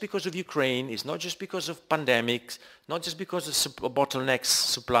not just because of Ukraine, it's not just because of pandemics, not just because of bottlenecks,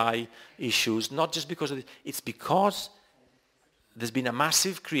 supply issues, not just because of it. It's because there's been a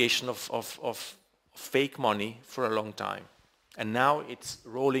massive creation of fake money for a long time. And now it's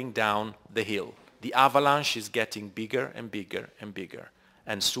rolling down the hill. The avalanche is getting bigger and bigger and bigger.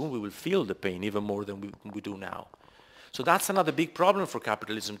 And soon we will feel the pain even more than we do now. So that's another big problem for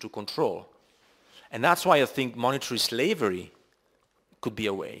capitalism to control. And that's why I think monetary slavery could be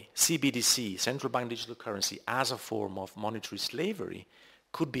a way. CBDC, central bank digital currency, as a form of monetary slavery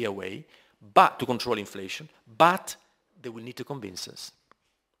could be a way, but to control inflation, but they will need to convince us.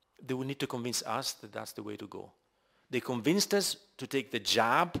 They will need to convince us that that's the way to go. They convinced us to take the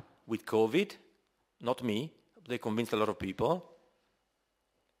jab with COVID, not me. They convinced a lot of people.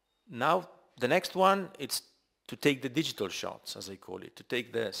 Now, the next one, it's to take the digital shots, as I call it, to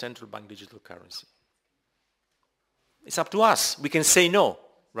take the central bank digital currency. It's up to us. We can say no,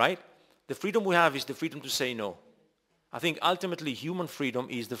 right? The freedom we have is the freedom to say no. I think ultimately human freedom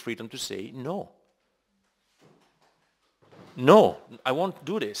is the freedom to say no. No, I won't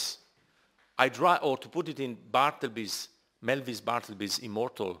do this. Or to put it in Melvis Bartleby's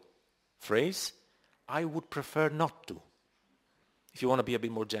immortal phrase, I would prefer not to, if you want to be a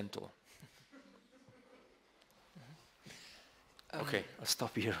bit more gentle. Okay, I'll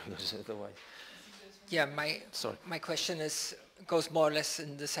stop here. Yeah, my question goes more or less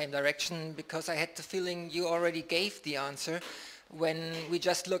in the same direction, because I had the feeling you already gave the answer when we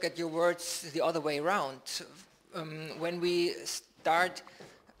just look at your words the other way around. When we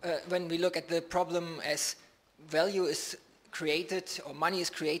look at the problem as value is created or money is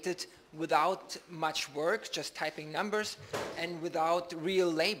created without much work, just typing numbers, and without real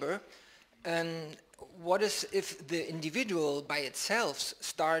labor, what is if the individual by itself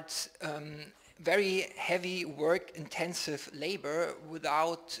starts very heavy work-intensive labor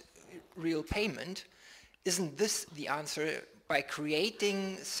without real payment? Isn't this the answer, by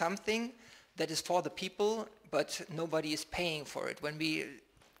creating something that is for the people, but nobody is paying for it? When we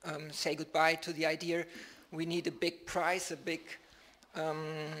say goodbye to the idea, we need a big price, a big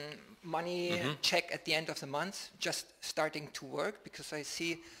money check at the end of the month, just starting to work, because I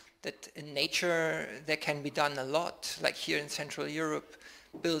see that in nature there can be done a lot, like here in Central Europe,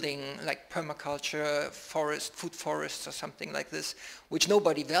 building like permaculture, food forests or something like this, which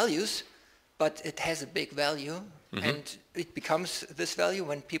nobody values, but it has a big value, and it becomes this value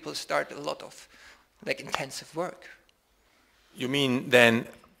when people start a lot of like intensive work. You mean then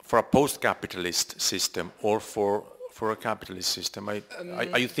for a post-capitalist system or for a capitalist system?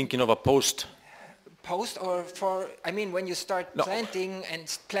 Are you thinking of a post or for, I mean, when you start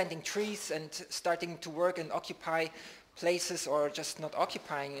planting trees and starting to work and occupy places, or just not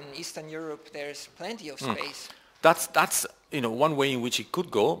occupying. In Eastern Europe there's plenty of space. That's one way in which it could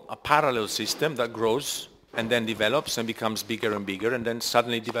go, a parallel system that grows and then develops and becomes bigger and bigger and then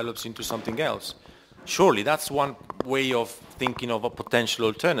suddenly develops into something else. Surely that's one way of thinking of a potential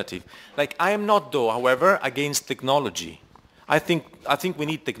alternative. Like, I am not, though, however, against technology. I think we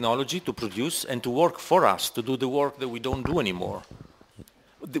need technology to produce and to work for us, to do the work that we don't do anymore.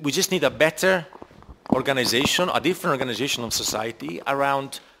 We just need a better organization, a different organization of society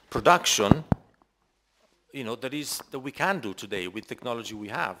around production, that we can do today with technology we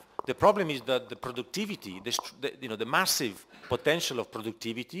have. The problem is that the productivity, the massive potential of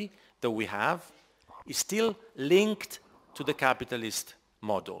productivity that we have is still linked to the capitalist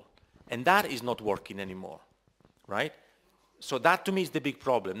model. And that is not working anymore, right? So that to me is the big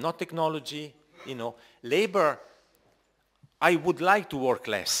problem, not technology, labor. I would like to work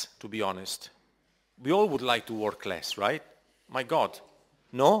less, to be honest. We all would like to work less, right? My God.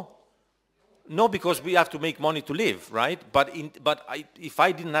 No? No, because we have to make money to live, right? But if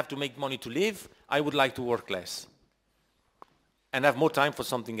I didn't have to make money to live, I would like to work less and have more time for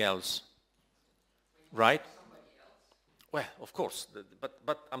something else, right? Well, of course,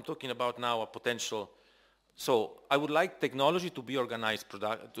 but I'm talking about now a potential. So I would like technology to be organize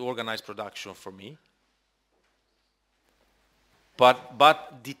production for me,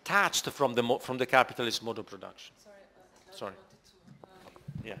 but detached from the capitalist mode of production. Sorry.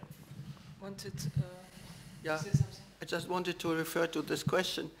 Yeah. I just wanted to refer to this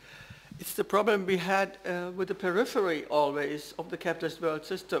question. It's the problem we had with the periphery always of the capitalist world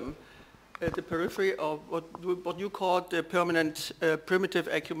system, the periphery of what you called the permanent primitive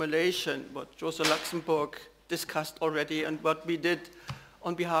accumulation, what Rosa Luxemburg discussed already, and what we did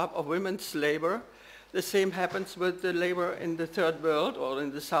on behalf of women's labor. The same happens with the labor in the third world or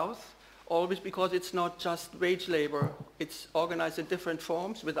in the south, always, because it's not just wage labor. It's organized in different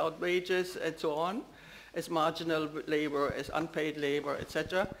forms without wages and so on, as marginal labor, as unpaid labor,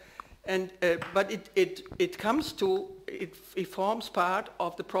 etc. And but it comes to it forms part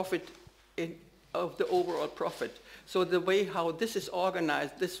of the profit of the overall profit. So the way how this is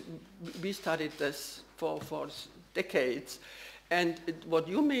organized, we studied this for decades. And what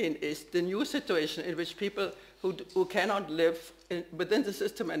you mean is the new situation in which people who cannot live within the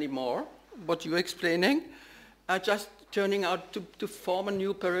system anymore, what you're explaining, are just turning out to form a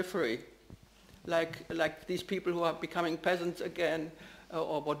new periphery, like these people who are becoming peasants again,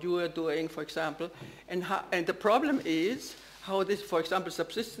 or what you are doing, for example. And the problem is how this, for example,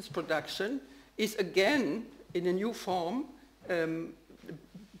 subsistence production is again in a new form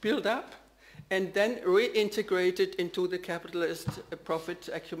built up and then reintegrated into the capitalist profit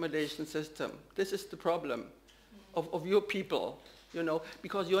accumulation system. This is the problem of your people, you know,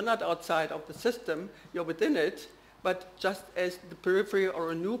 because you're not outside of the system, you're within it, but just as the periphery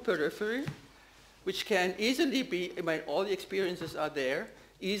or a new periphery, which can easily be, I mean, all the experiences are there,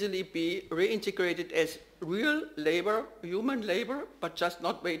 easily be reintegrated as real labor, human labor, but just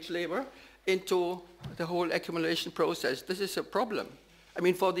not wage labor, into the whole accumulation process. This is a problem. I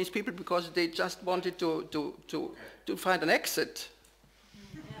mean, for these people, because they just wanted to find an exit.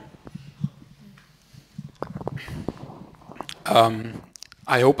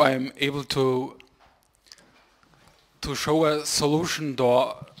 I hope I am able to show a solution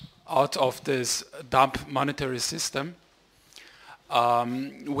out of this dumb monetary system.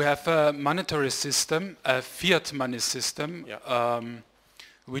 We have a monetary system, a fiat money system,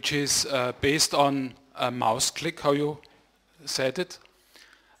 which is based on a mouse click, how you said it,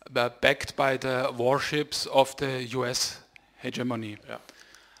 backed by the warships of the US hegemony.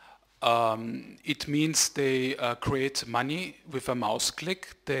 It means they create money with a mouse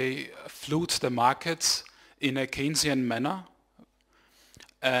click. They flood the markets in a Keynesian manner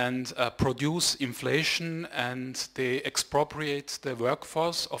and produce inflation, and they expropriate the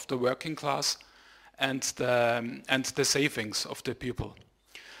workforce of the working class and the savings of the people.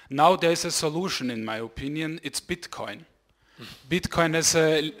 Now there's a solution, in my opinion. It's Bitcoin. Bitcoin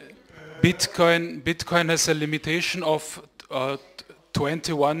has a limitation of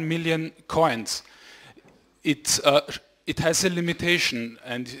 21 million coins. It has a limitation,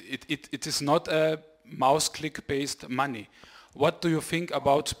 and it is not a mouse click based money. What do you think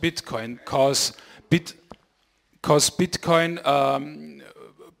about Bitcoin? Because Bitcoin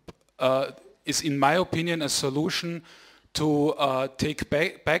is, in my opinion, a solution to take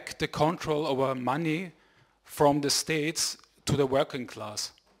back the control over money from the states to the working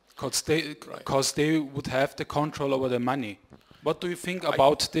class, because they would have the control over the money. What do you think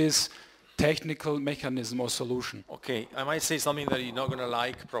about this technical mechanism or solution? Okay, I might say something that you're not going to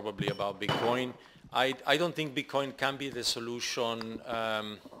like probably about Bitcoin. I don't think Bitcoin can be the solution.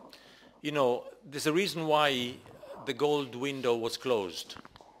 You know, there's a reason why the gold window was closed,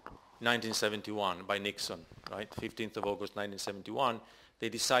 1971, by Nixon, right? 15th of August 1971, they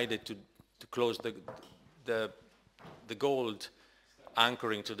decided to close the gold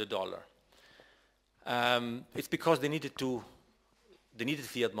anchoring to the dollar. It's because they needed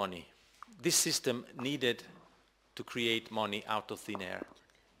fiat money. This system needed to create money out of thin air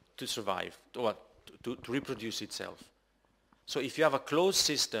to survive, to reproduce itself. So if you have a closed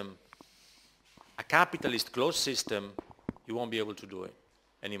system, a capitalist closed system, you won't be able to do it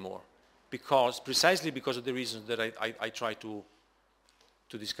anymore. Precisely because of the reasons that I try to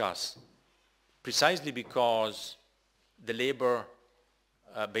discuss. Precisely because the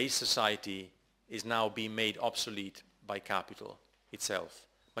labor-based society is now being made obsolete by capital itself.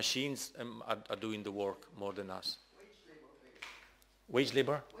 Machines are doing the work more than us. Wage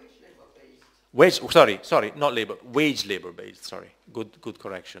labor? Sorry, not labor. Wage labor-based. Sorry, good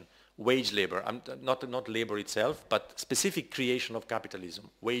correction. Wage labor. Not labor itself, but specific creation of capitalism.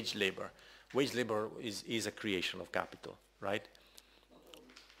 Wage labor. Wage labor is a creation of capital, right?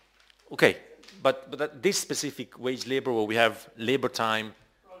 Okay, but this specific wage labor, where we have labor time,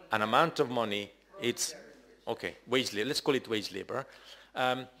 an amount of money, it's okay. Wage labor. Let's call it wage labor.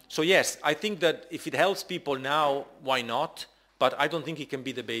 So yes, I think that if it helps people now, why not? But I don't think it can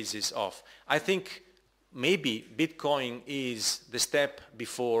be the basis of. I think maybe Bitcoin is the step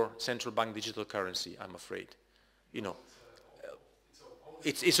before central bank digital currency, I'm afraid. You know,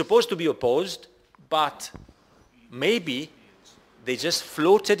 it's supposed to be opposed, but maybe they just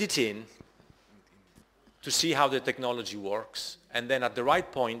floated it in to see how the technology works, and then at the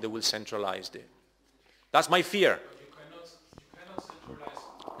right point they will centralize it. That's my fear. You cannot centralize.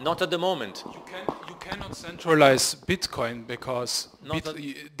 Not at the moment. You cannot centralize Bitcoin because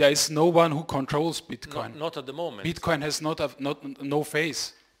there is no one who controls Bitcoin. Not at the moment. Bitcoin has no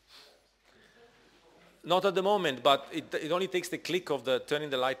face. Not at the moment, but it only takes the click of turning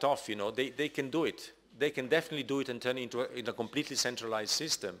the light off. You know, they can do it. They can definitely do it and turn it into a completely centralized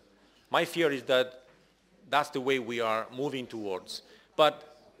system. My fear is that that's the way we are moving towards.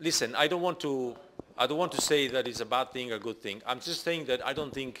 But listen, I don't want to I don't want to say that it's a bad thing or a good thing. I'm just saying that I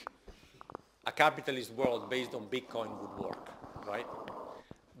don't think a capitalist world based on Bitcoin would work, right?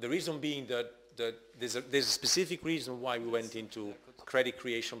 The reason being that there's a specific reason why we went into credit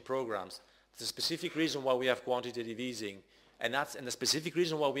creation programs. There's a specific reason why we have quantitative easing, and the specific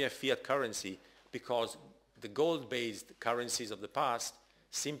reason why we have fiat currency, because the gold-based currencies of the past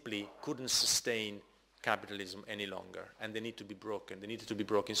simply couldn't sustain capitalism any longer, and they need to be broken. They needed to be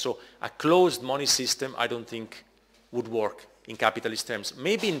broken. So a closed money system, I don't think, would work in capitalist terms.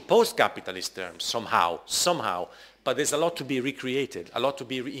 Maybe in post-capitalist terms, somehow, but there's a lot to be recreated, a lot to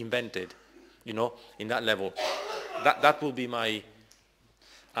be reinvented, you know, in that level. That will be my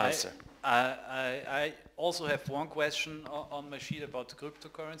answer. I also have one question on my sheet about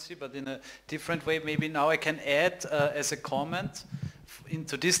cryptocurrency, but in a different way. Maybe now I can add as a comment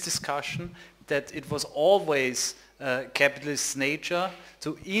into this discussion that it was always capitalist nature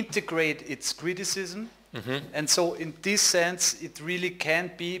to integrate its criticism. Mm-hmm. And so in this sense, it really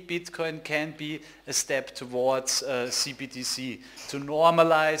can be, Bitcoin can be a step towards CBDC, to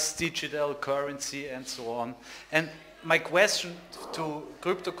normalize digital currency and so on. And my question to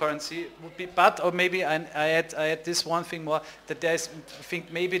cryptocurrency would be, or maybe I add this one thing more, that I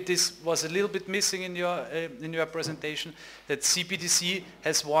think maybe this was a little bit missing in your presentation, that CBDC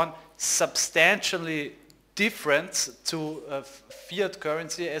has one substantially different to fiat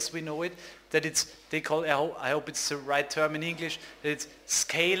currency as we know it, that it's, they call, I hope it's the right term in English, that it's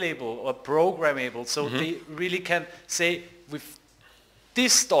scalable or programmable. So they really can say, with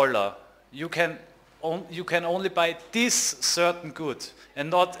this dollar, you can only buy this certain good and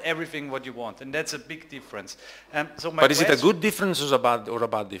not everything what you want, and that's a big difference. But is it a good difference or a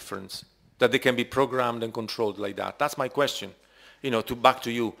bad difference, that they can be programmed and controlled like that? That's my question. You know, back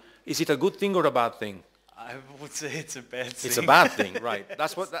to you. Is it a good thing or a bad thing? I would say it's a bad thing. It's a bad thing, right?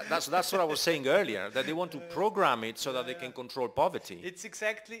 That's what I was saying earlier, that they want to program it so that they can control poverty. It's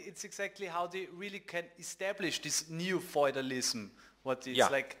exactly how they really can establish this new feudalism. What it's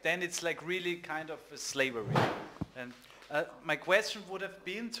like, then it's like really kind of a slavery. And my question would have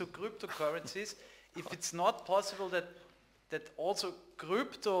been to cryptocurrencies, if it's not possible that also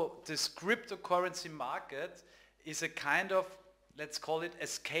this cryptocurrency market is a kind of, let's call it,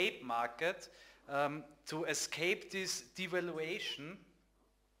 escape market, to escape this devaluation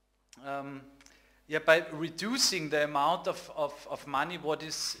by reducing the amount of money what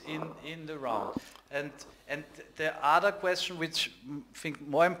is in the round. And the other question, which I think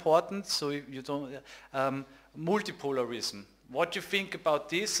more important, so you don't, multipolarism. What do you think about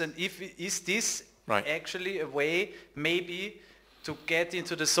this, and is this actually a way maybe to get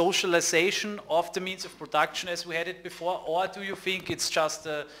into the socialization of the means of production as we had it before, or do you think it's just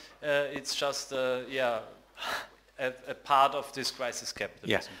a part of this crisis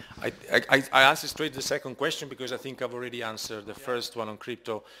capitalism? Yeah, I answer straight the second question because I think I've already answered the first one on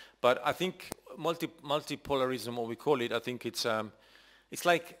crypto. But I think multipolarism, what we call it, I think it's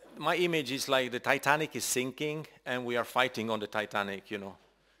like, my image is like the Titanic is sinking and we are fighting on the Titanic, you know.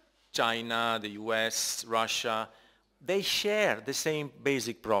 China, the US, Russia, they share the same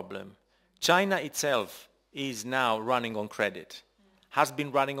basic problem. China itself is now running on credit, has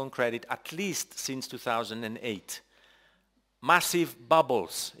been running on credit at least since 2008. Massive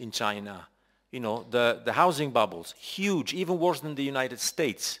bubbles in China, you know, the housing bubbles, huge, even worse than the United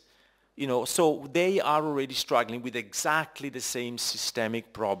States. You know, so they are already struggling with exactly the same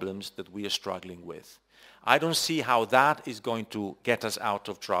systemic problems that we are struggling with. I don't see how that is going to get us out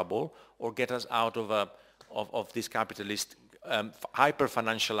of trouble or get us out of this capitalist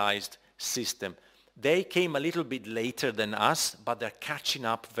hyper-financialized system. They came a little bit later than us, but they're catching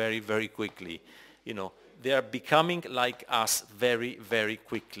up very, very quickly. You know, they are becoming like us very, very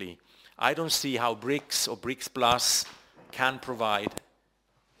quickly. I don't see how BRICS or BRICS Plus can provide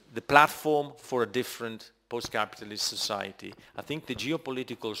the platform for a different post-capitalist society. I think the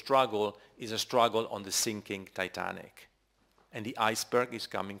geopolitical struggle is a struggle on the sinking Titanic. And the iceberg is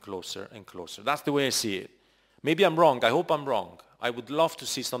coming closer and closer. That's the way I see it. Maybe I'm wrong. I hope I'm wrong. I would love to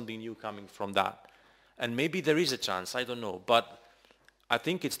see something new coming from that. And maybe there is a chance. I don't know. But I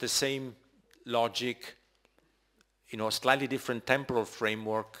think it's the same logic, you know, a slightly different temporal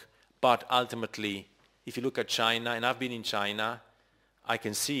framework. But ultimately, if you look at China, and I've been in China, I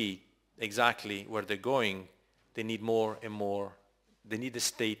can see exactly where they're going. They need more and more. They need the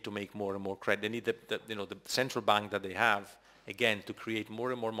state to make more and more credit. They need the central bank that they have, again, to create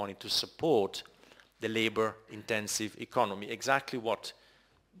more and more money to support the labor-intensive economy. Exactly what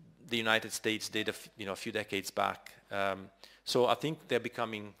the United States did a few decades back. So I think they're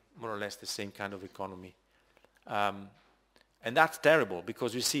becoming more or less the same kind of economy. And that's terrible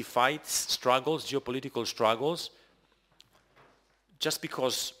because you see fights, struggles, geopolitical struggles, just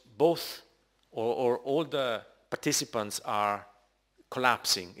because both or all the participants are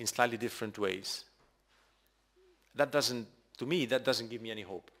collapsing in slightly different ways. That doesn't, to me, that doesn't give me any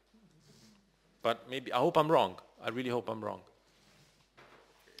hope. But maybe, I hope I'm wrong. I really hope I'm wrong.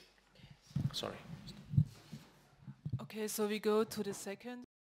 Sorry. Okay, so we go to the second.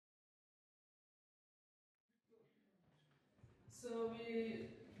 So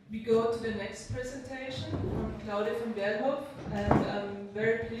we go to the next presentation from Claudia from Werlhof, and I'm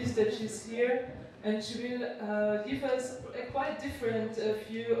very pleased that she's here, and she will give us a quite different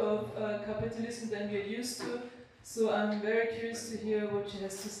view of capitalism than we're used to. So I'm very curious to hear what she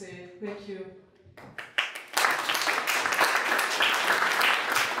has to say. Thank you.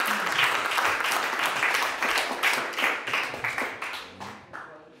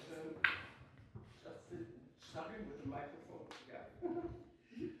 Starting with the microphone. Yeah.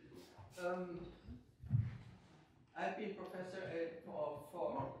 I've been professor for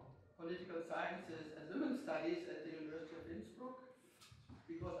political sciences and women's studies at the University of Innsbruck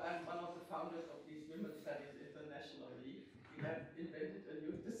because I'm one of the founders of these women's studies internationally. We have invented a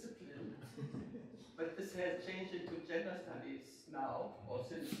new discipline, but this has changed into gender studies now, or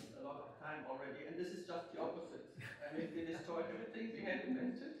since a lot of time already, and this is just the opposite. I mean, we destroyed everything we had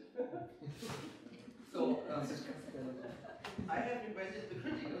invented. So, I have invented the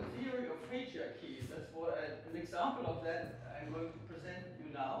critical theory of patriarchy. That's what an example of that I'm going to present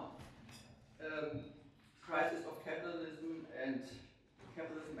you now. Crisis of Capitalism and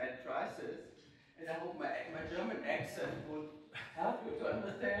Capitalism at Crisis. And I hope my German accent would help you to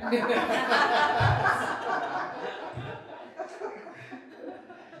understand.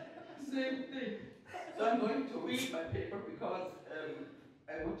 Same thing. So I'm going to read my paper because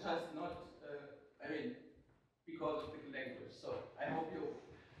I would just not, because of the language. So I hope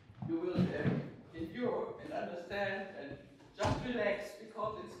you will endure and understand and just relax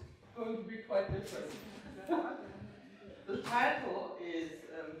because it's going to be quite different. The title is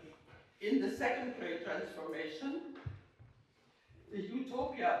In the Second Great Transformation, the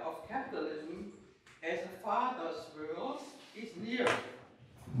utopia of capitalism as a father's world is near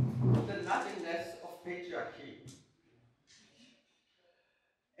the nothingness of patriarchy.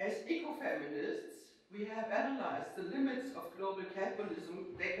 As ecofeminists, we have analyzed the limits of global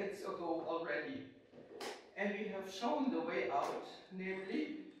capitalism decades ago already, and we have shown the way out,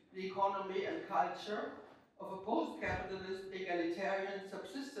 namely the economy and culture of a post-capitalist egalitarian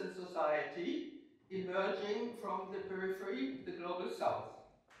subsistence society emerging from the periphery, the global south.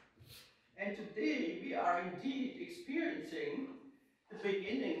 And today we are indeed experiencing the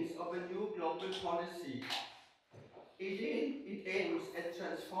beginnings of a new global policy. It aims at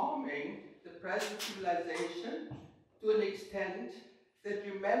transforming the present civilization to an extent that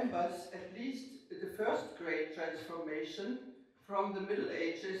remembers at least the first great transformation from the Middle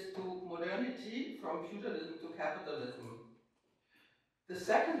Ages to modernity, from feudalism to capitalism. The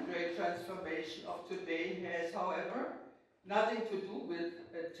second great transformation of today has, however, nothing to do with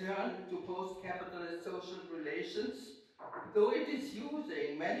a turn to post-capitalist social relations, though it is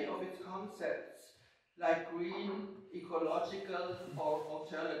using many of its concepts like green, ecological, or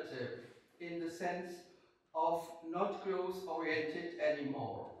alternative, in the sense of not growth-oriented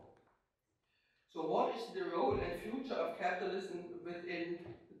anymore. So what is the role and future of capitalism within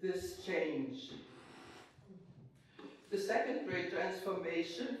this change? The second great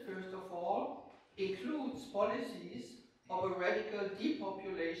transformation, first of all, includes policies of a radical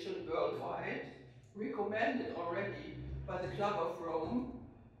depopulation worldwide, recommended already by the Club of Rome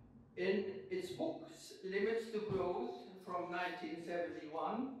in its books Limits to Growth from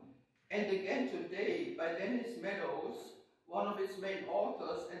 1971, and again today by Dennis Meadows, one of its main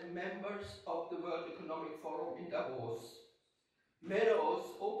authors and members of the World Economic Forum in Davos. Meadows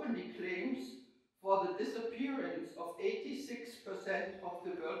openly claims for the disappearance of 86% of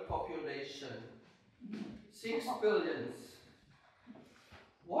the world population. 6 billions.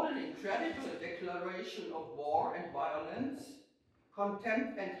 What an incredible declaration of war and violence,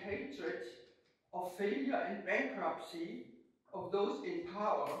 contempt and hatred, of failure and bankruptcy of those in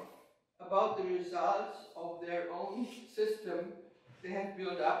power about the results of their own system they have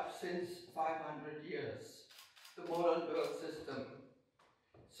built up since 500 years, the modern world system.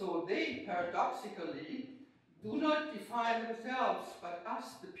 So they, paradoxically, do not define themselves, but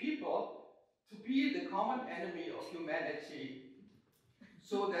us, the people, to be the common enemy of humanity,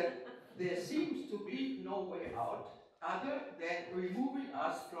 so that there seems to be no way out other than removing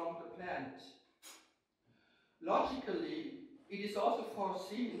us from the planet. Logically, it is also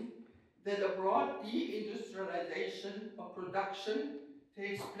foreseen that a broad deindustrialization of production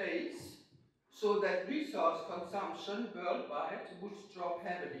takes place so that resource consumption worldwide would drop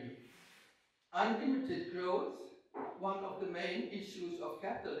heavily. Unlimited growth, one of the main issues of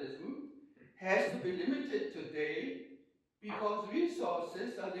capitalism, has to be limited today because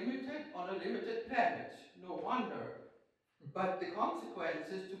resources are limited on a limited planet. No wonder. But the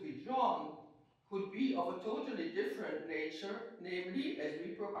consequences to be drawn could be of a totally different nature, namely, as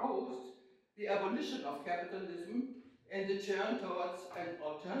we proposed, the abolition of capitalism and the turn towards an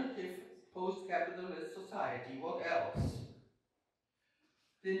alternative post-capitalist society. What else?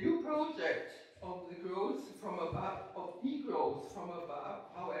 The new project of the growth from above, of degrowth from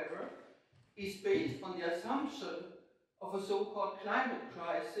above, however, is based on the assumption of a so-called climate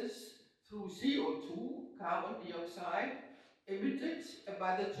crisis through CO2, carbon dioxide, emitted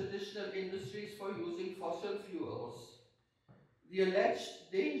by the traditional industries for using fossil fuels. The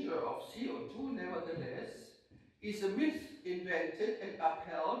alleged danger of CO2, nevertheless, is a myth invented and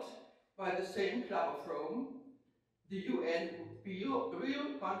upheld by the same Club of Rome, the UN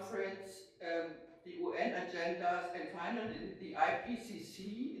Rio Conference, the UN agendas, and finally the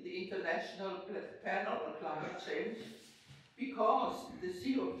IPCC, the International Panel on Climate Change, because the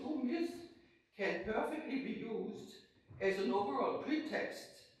CO2 myth can perfectly be used as an overall pretext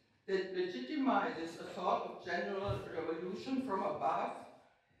that legitimizes a sort of general revolution from above,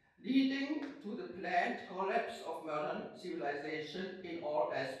 leading to the planned collapse of modern civilization in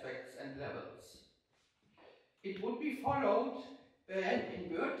all aspects and levels. It would be followed by an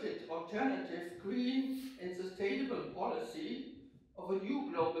inverted alternative green and sustainable policy of a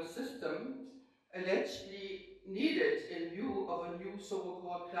new global system, allegedly needed in view of a new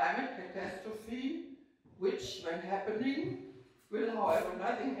so-called climate catastrophe, which, when happening, will, however,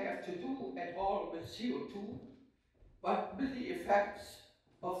 nothing have to do at all with CO2, but with the effects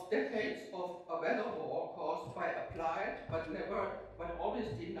of decades of a weather war caused by applied, but always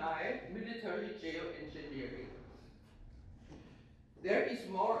denied, military geoengineering. There is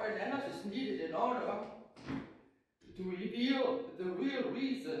more analysis needed in order to reveal the real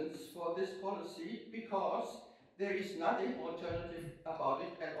reasons for this policy, because there is nothing alternative about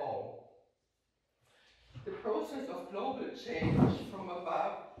it at all. The process of global change from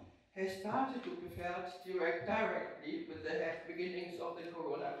above has started to be felt directly with the beginnings of the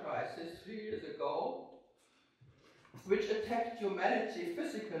corona crisis 3 years ago, which attacked humanity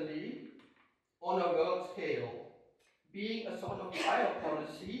physically on a world scale, being a sort of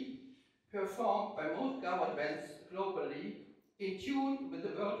biopolicy performed by most governments globally in tune with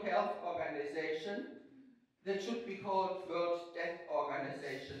the World Health Organization that should be called World Death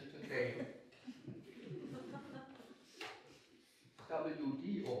Organization today.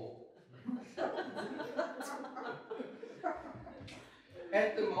 WDO.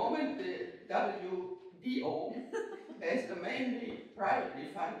 At the moment, the WDO, as a mainly privately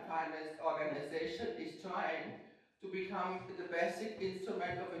financed organization, is trying to become the basic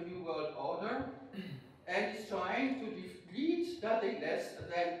instrument of a new world order, and is trying to delete nothing less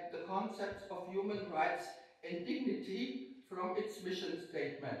than the concepts of human rights and dignity from its mission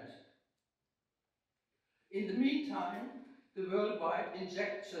statement. In the meantime, the worldwide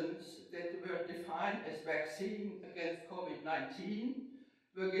injections that were defined as vaccine against COVID-19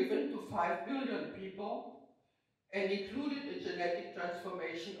 were given to 5 billion people and included a genetic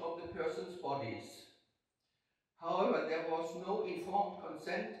transformation of the person's bodies. However, there was no informed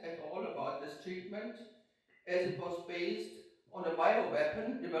consent at all about this treatment, as it was based on a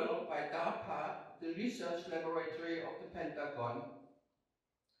bioweapon developed by DARPA, the research laboratory of the Pentagon,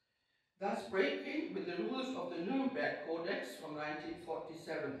 thus breaking with the rules of the Nuremberg Codex from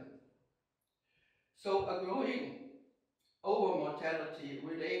 1947. So a growing overmortality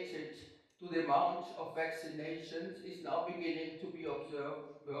related to the amount of vaccinations is now beginning to be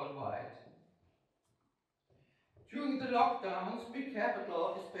observed worldwide. During the lockdowns, big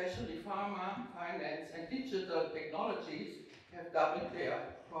capital, especially pharma, finance, and digital technologies, have doubled their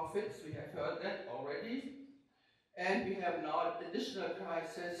profits. We have heard that already. And we have now an additional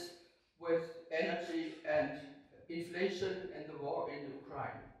crisis with energy and inflation and the war in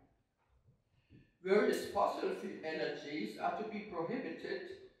Ukraine. Various fossil fuel energies are to be prohibited.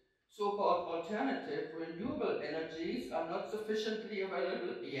 So-called alternative renewable energies are not sufficiently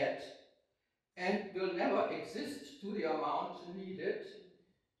available yet, and will never exist to the amount needed,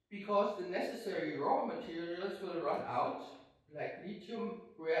 because the necessary raw materials will run out, like lithium,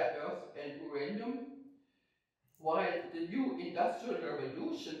 rare earth, and uranium, while the new industrial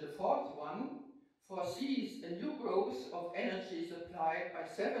revolution, the fourth one, foresees a new growth of energy supply by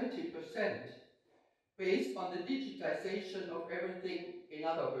 70%, based on the digitization of everything, in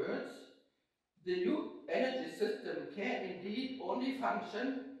other words, The new energy system can indeed only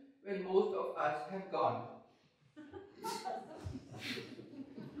function when most of us have gone.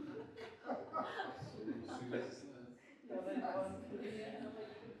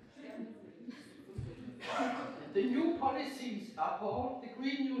 The new policies are called the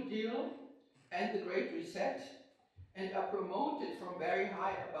Green New Deal and the Great Reset and are promoted from very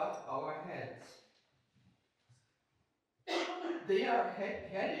high above our heads. They are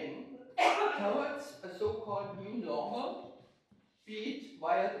heading towards a so-called new normal, be it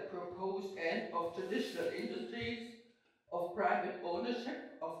via the proposed end of traditional industries, of private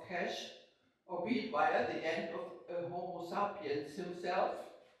ownership of cash, or be it via the end of Homo sapiens himself,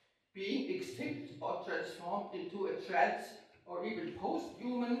 being extinct or transformed into a trans or even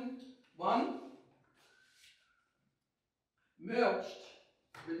post-human one, merged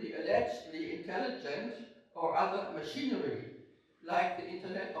with the allegedly intelligent or other machinery, like the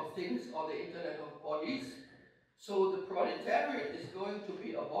Internet of Things or the Internet of Bodies. So the proletariat is going to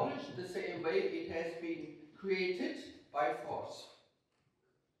be abolished the same way it has been created by force.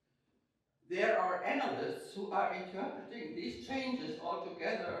 There are analysts who are interpreting these changes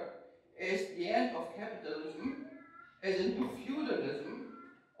altogether as the end of capitalism, as a new feudalism,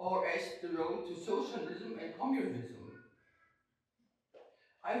 or as the road to socialism and communism.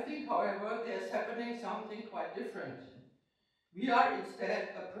 I think, however, there's happening something quite different. We are instead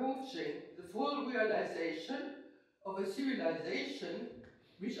approaching the full realization of a civilization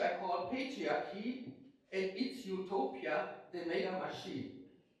which I call patriarchy and its utopia, the mega machine.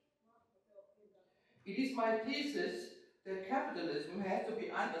 It is my thesis that capitalism has to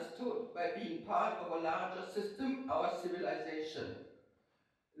be understood by being part of a larger system, our civilization.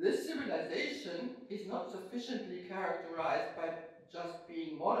 This civilization is not sufficiently characterized by just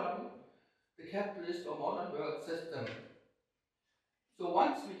being modern, the capitalist or modern world system. So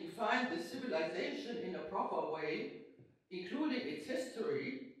once we define this civilization in a proper way, including its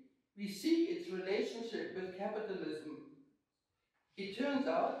history, we see its relationship with capitalism. It turns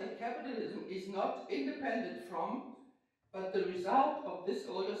out that capitalism is not independent from, but the result of this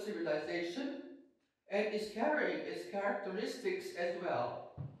older civilization, and is carrying its characteristics as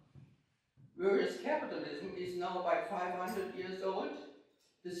well. Whereas capitalism is now by 500 years old,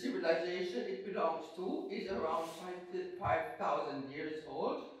 the civilization it belongs to is around 5,000 years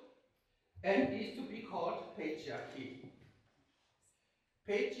old and is to be called patriarchy.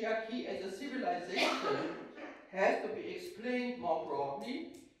 Patriarchy as a civilization has to be explained more broadly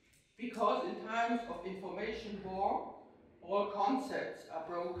because in times of information war, all concepts are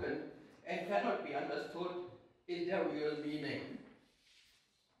broken and cannot be understood in their real meaning.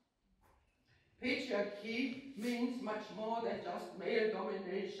 Patriarchy means much more than just male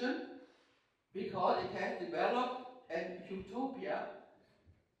domination because it has developed a utopia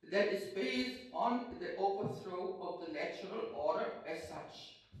that is based on the overthrow of the natural order as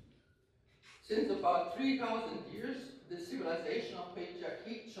such. Since about 3,000 years, the civilization of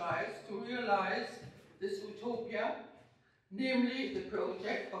patriarchy tries to realize this utopia, namely the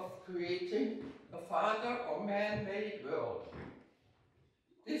project of creating a father or man-made world.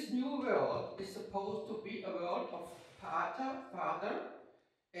 This new world is supposed to be a world of pater, father,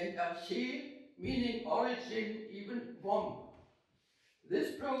 and arche, meaning origin, even womb.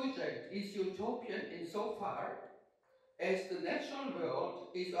 This project is utopian insofar as the natural world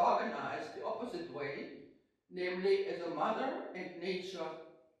is organized the opposite way, namely as a mother and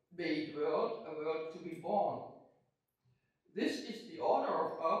nature-made world, a world to be born. This is the order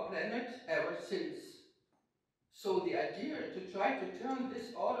of our planet ever since. So the idea to try to turn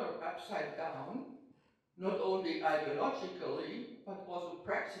this order upside down, not only ideologically, but also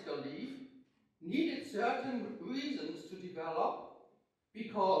practically, needed certain reasons to develop,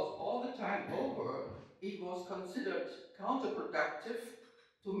 because all the time over, it was considered counterproductive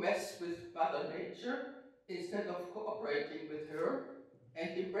to mess with Mother Nature instead of cooperating with her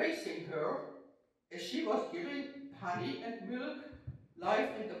and embracing her, as she was giving honey and milk, life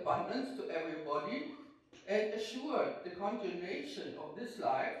and abundance to everybody, and assured the continuation of this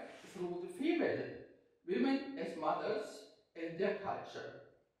life through the female, women as mothers and their culture.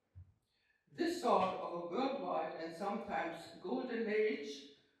 This sort of a worldwide and sometimes golden age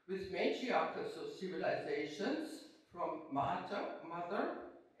with matriarchal civilizations from mother,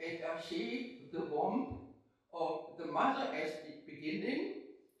 and arche, the womb, or the mother as the beginning,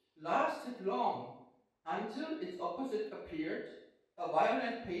 lasted long until its opposite appeared, a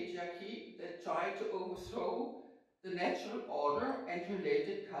violent patriarchy that tried to overthrow the natural order and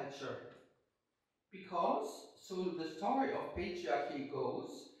related culture. Because, so the story of patriarchy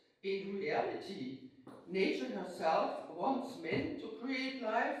goes, in reality, nature herself wants men to create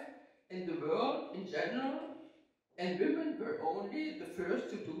life and the world in general, and women were only the first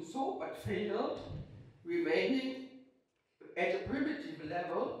to do so, but failed, remaining at a primitive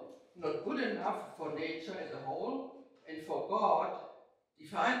level, not good enough for nature as a whole, and for God,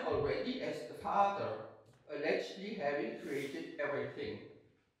 defined already as the Father, allegedly having created everything.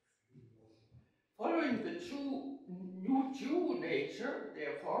 Following the new Jew nature,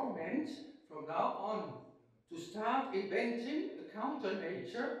 therefore, meant from now on to start inventing a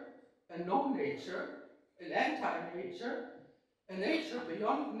counter-nature, a no-nature, an anti-nature, a nature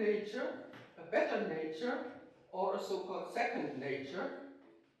beyond nature, a better nature, or a so-called second nature,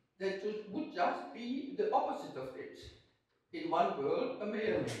 that would just be the opposite of it. In one word, a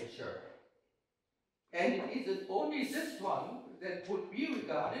male nature. And it is only this one that would be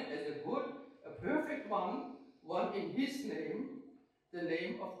regarded as a good, a perfect one in his name, the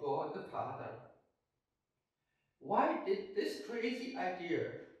name of God the Father. Why did this crazy idea,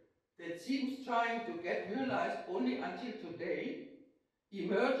 that seems trying to get realized only until today,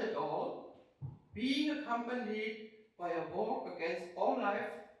 emerge at all, being accompanied by a war against all life,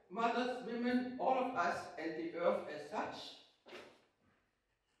 mothers, women, all of us, and the earth as such?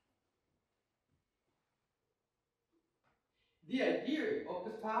 The idea of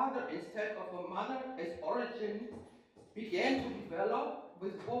the father instead of a mother as origin began to develop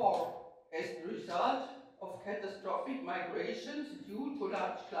with war as the result of catastrophic migrations due to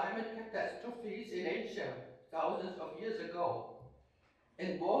large climate catastrophes in Asia thousands of years ago.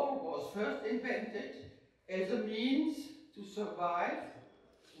 And war was first invented as a means to survive,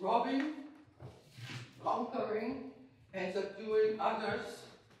 robbing, conquering, and subduing others.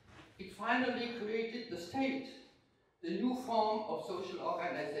 It finally created the state, the new form of social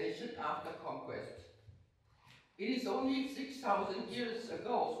organization after conquest. It is only 6,000 years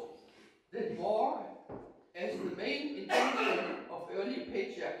ago that war, as the main invention of early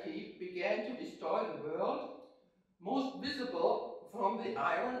patriarchy, began to destroy the world, most visible from the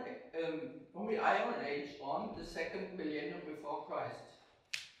Iron Age on, the second millennium before Christ.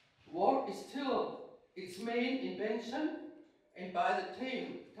 War is still its main invention, and by the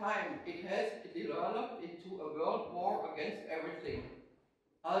time it has developed into a world war against everything,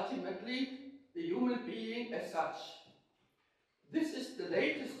 ultimately the human being as such. This is the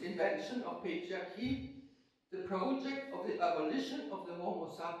latest invention of patriarchy, the project of the abolition of the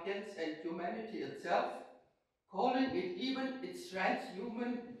Homo sapiens and humanity itself, calling it even its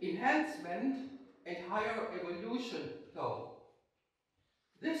transhuman enhancement and higher evolution, though.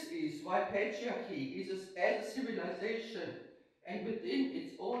 This is why patriarchy is as a civilization and within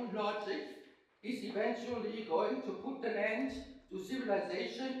its own logic is eventually going to put an end to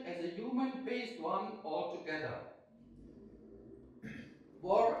civilization as a human-based one altogether.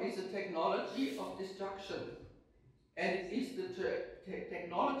 War is a technology of destruction, and it is the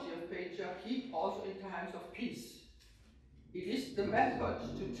technology of patriarchy also in times of peace. It is the method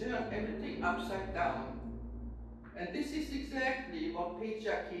to turn everything upside down. And this is exactly what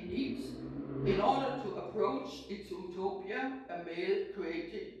patriarchy needs in order to approach its utopia, a male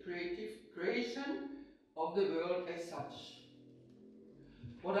creative creation of the world as such.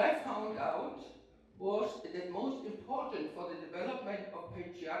 What I found out was that most important for the development of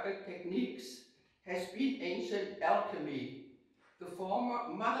patriarchal techniques has been ancient alchemy, the former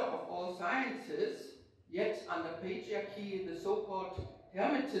mother of all sciences, yet under patriarchy the so-called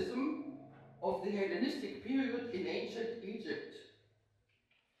Hermetism of the Hellenistic period in ancient Egypt.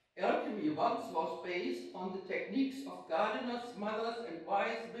 Alchemy once was based on the techniques of gardeners, mothers, and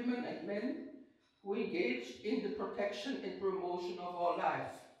wise women and men who engaged in the protection and promotion of all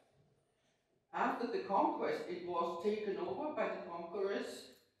life. After the conquest, it was taken over by the conquerors,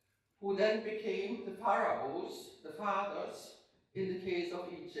 who then became the pharaohs, the fathers, in the case of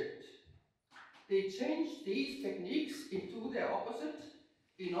Egypt. They changed these techniques into their opposite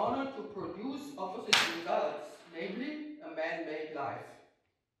in order to produce opposite results, namely a man-made life.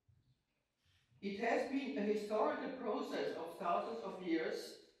 It has been a historical process of thousands of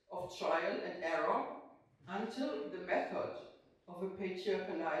years of trial and error until the method of a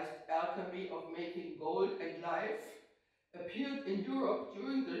patriarchalized alchemy of making gold and life appeared in Europe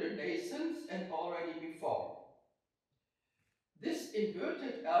during the Renaissance and already before. This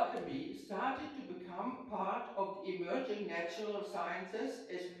inverted alchemy started to become part of the emerging natural sciences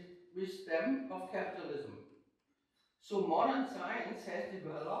as with them of capitalism. So modern science has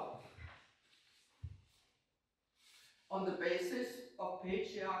developed on the basis of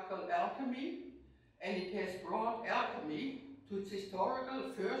patriarchal alchemy, and it has brought alchemy to its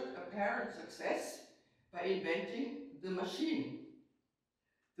historical first apparent success by inventing the machine,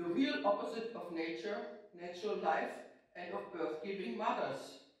 the real opposite of nature, natural life, and of birth-giving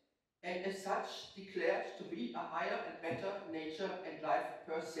mothers. and as such declared to be a higher and better nature and life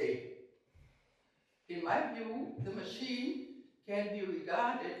per se. In my view, the machine can be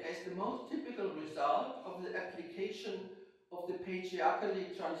regarded as the most typical result of the application of the patriarchally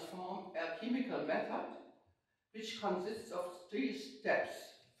transformed alchemical method, which consists of 3 steps.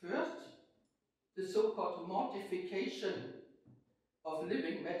 First, the so-called mortification of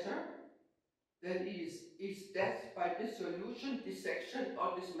living matter, that is death by dissolution, dissection,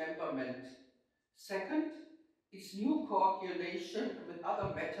 or dismemberment. Second, its new coagulation with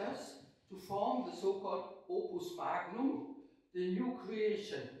other matters to form the so-called opus magnum, the new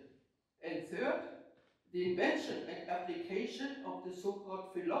creation. And third, the invention and application of the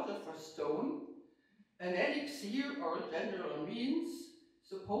so-called philosopher's stone, an elixir or general means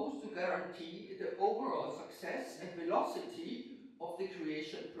supposed to guarantee the overall success and velocity of the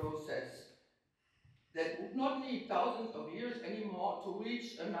creation process that would not need thousands of years anymore to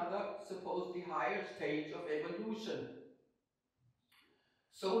reach another supposedly higher stage of evolution.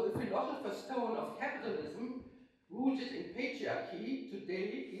 So the philosopher's stone of capitalism, rooted in patriarchy, today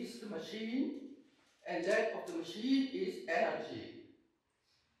is the machine, and that of the machine is energy.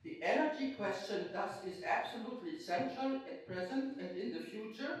 The energy question thus is absolutely central at present and in the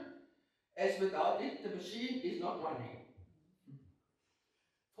future, as without it the machine is not running.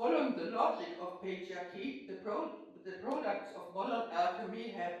 Following the logic of patriarchy, the products of modern alchemy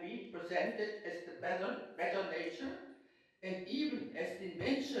have been presented as the better nature, and even as the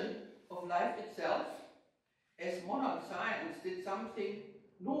invention of life itself, as modern science did something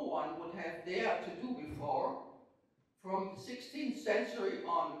no one would have dared to do before. From the 16th century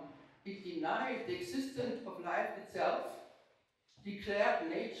on, it denied the existence of life itself, declared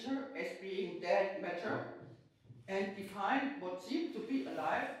nature as being dead matter, and defined what seemed to be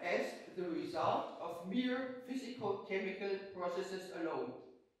alive as the result of mere physico-chemical processes alone.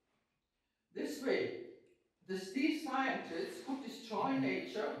 This way, these scientists could destroy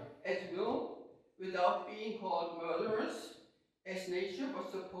nature at will without being called murderers, as nature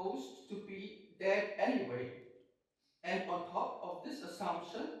was supposed to be dead anyway. And on top of this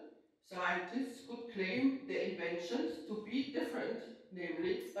assumption, scientists could claim their inventions to be different,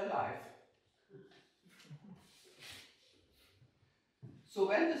 namely alive. So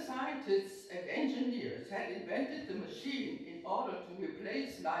when the scientists and engineers had invented the machine in order to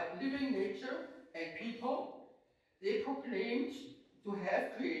replace living nature and people, they proclaimed to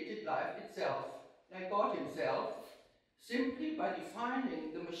have created life itself, like God himself, simply by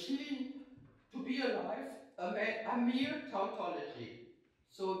defining the machine to be alive, a mere tautology.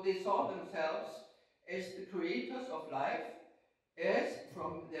 So they saw themselves as the creators of life, as,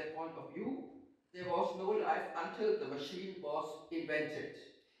 from their point of view, there was no life until the machine was invented.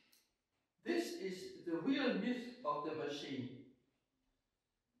 This is the real myth of the machine.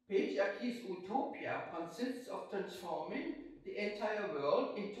 Patriarchy's utopia consists of transforming the entire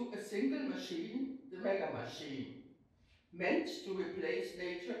world into a single machine, the mega machine, meant to replace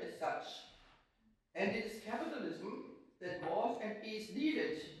nature as such. And it is capitalism that was and is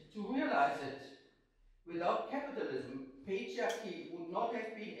needed to realize it. Without capitalism, patriarchy would not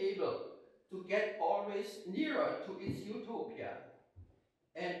have been able to get always nearer to its utopia.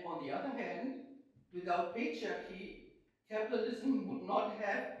 And on the other hand, without patriarchy, capitalism would not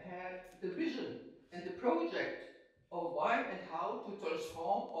have had the vision and the project of why and how to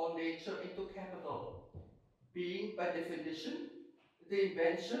transform all nature into capital, being by definition the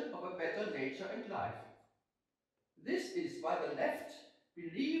invention of a better nature and life. This is why the left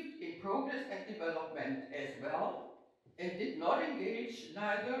believed in progress and development as well, and did not engage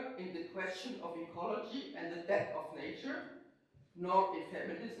neither in the question of ecology and the death of nature, nor in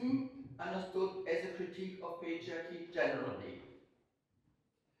feminism, understood as a critique of patriarchy generally.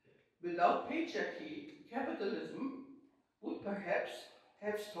 Without patriarchy, capitalism would perhaps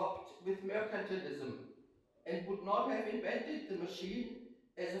have stopped with mercantilism and would not have invented the machine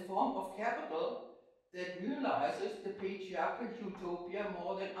as a form of capital that realizes the patriarchal utopia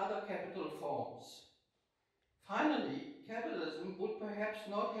more than other capital forms. Finally, capitalism would perhaps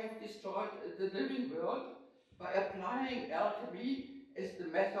not have destroyed the living world by applying alchemy as the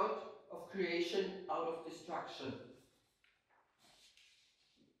method of creation out of destruction.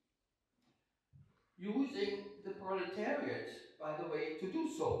 Using the proletariat, by the way, to do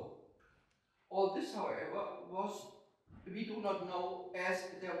so. All this, however, we do not know, as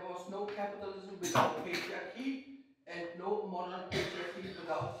there was no capitalism without patriarchy and no modern patriarchy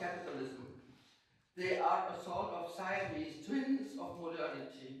without capitalism. They are a sort of Siamese twins of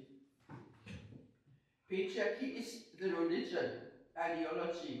modernity. Patriarchy is the religion,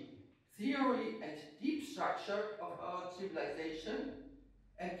 ideology, theory, and deep structure of our civilization,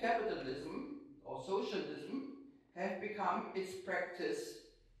 and capitalism or socialism have become its practice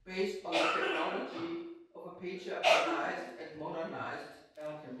based on the technology of a patriarchalized and modernized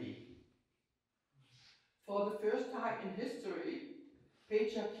alchemy. For the first time in history,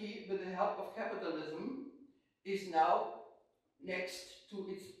 patriarchy, with the help of capitalism, is now next to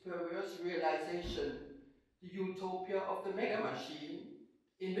its perverse realization, the utopia of the mega machine,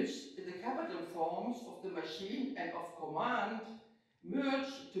 in which the capital forms of the machine and of command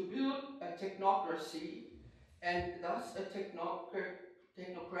merge to build a technocracy and thus a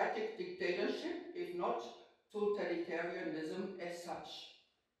technocratic dictatorship, if not totalitarianism as such.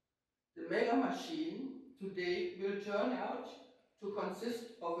 The mega machine today will turn out to consist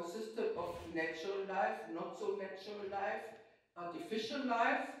of a system of natural life, not so natural life, artificial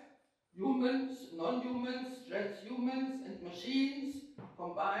life, humans, non-humans, transhumans, and machines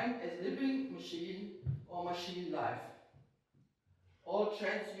combined as living machine or machine life. All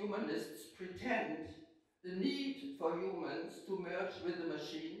transhumanists pretend the need for humans to merge with the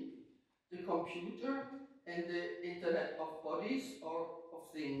machine, the computer, and the Internet of bodies or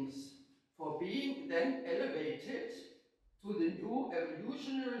of things, for being then elevated to the new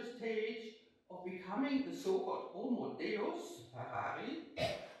evolutionary stage of becoming the so-called Homo Deus, Harari,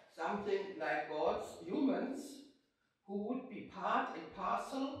 something like God's humans, who would be part and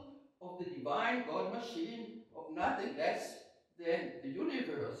parcel of the divine God machine of nothing less than the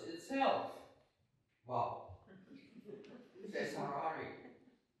universe itself. Wow, says Harari.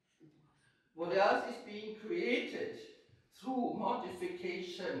 What else is being created through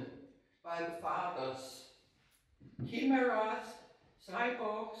modification by the fathers? Chimeras,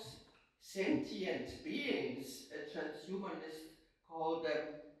 cyborgs, sentient beings, a transhumanist called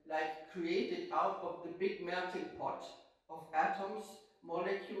them, like created out of the big melting pot of atoms,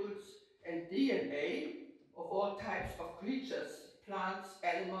 molecules, and DNA of all types of creatures, plants,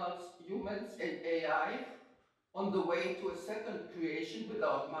 animals, humans, and AI, on the way to a second creation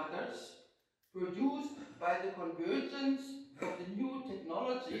without mothers, produced by the convergence of the new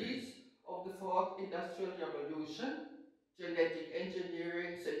technologies of the fourth industrial revolution, genetic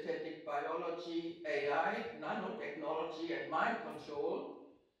engineering, synthetic biology, AI, nanotechnology, and mind control,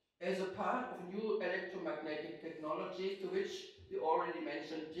 as a part of new electromagnetic technologies to which the already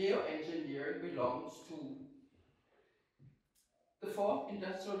mentioned geoengineering belongs to. The fourth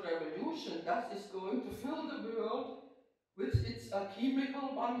industrial revolution thus is going to fill the world with its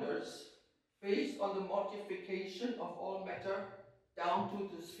alchemical wonders, based on the modification of all matter down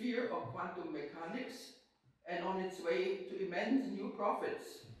to the sphere of quantum mechanics, and on its way to immense new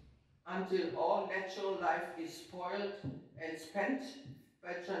profits, until all natural life is spoiled and spent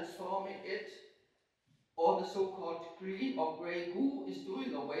by transforming it, or the so-called green or grey goo is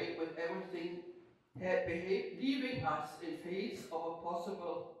doing away with everything, leaving us in face of a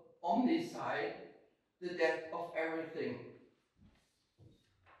possible omnicide, the death of everything.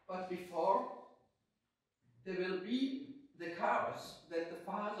 But before, there will be the chaos that the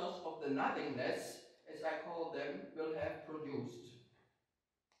fathers of the nothingness, as I call them, will have produced.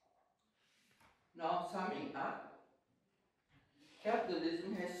 Now, summing up,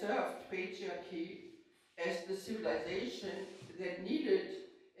 capitalism has served patriarchy as the civilization that needed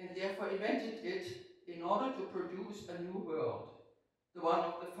and therefore invented it in order to produce a new world, the one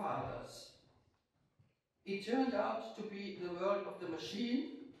of the fathers. It turned out to be the world of the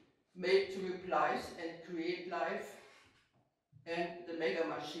machine, made to replace and create life, and the mega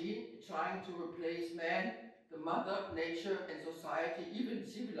machine trying to replace man, the mother, nature, and society, even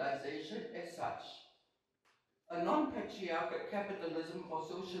civilization as such. A non-patriarchal capitalism or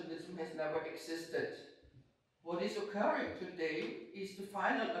socialism has never existed. What is occurring today is the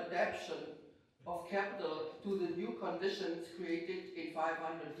final adaptation of capital to the new conditions created in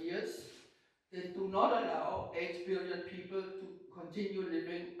 500 years that do not allow 8 billion people to continue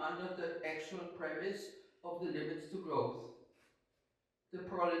living under the actual premise of the limits to growth. The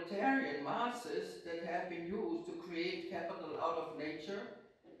proletarian masses that have been used to create capital out of nature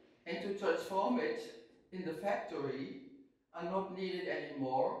and to transform it in the factory are not needed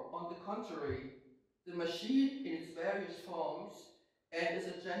anymore. On the contrary, the machine in its various forms and as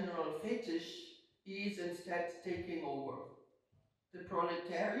a general fetish is instead taking over. The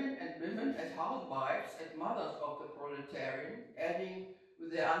proletarian and women as housewives and mothers of the proletarian, adding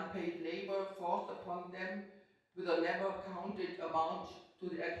with their unpaid labor forced upon them with a never counted amount to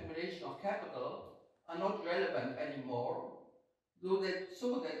the accumulation of capital, are not relevant anymore,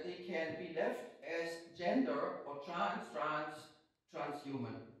 so that they can be left as gender or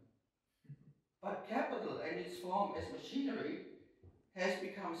transhuman. But capital and its form as machinery has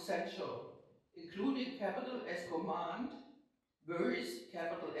become central, including capital as command, whereas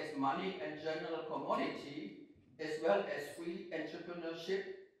capital as money and general commodity, as well as free entrepreneurship,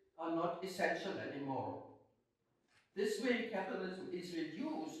 are not essential anymore. This way, capitalism is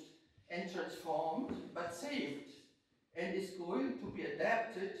reduced and transformed, but saved, and is going to be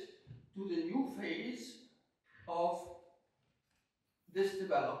adapted to the new phase of this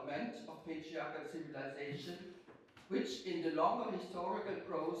development of patriarchal civilization, which in the longer historical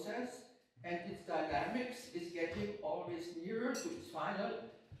process and its dynamics is getting always nearer to its final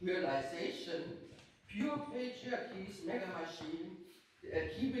realization. Pure patriarchy's mega machine, the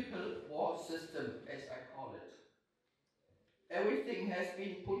alchemical war system, as I call it. Everything has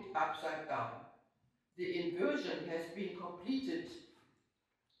been put upside down. The inversion has been completed.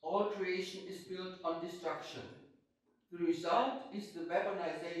 All creation is built on destruction. The result is the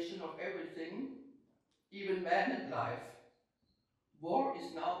weaponization of everything, even man and life. War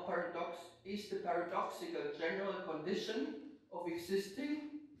is now the paradoxical general condition of existing,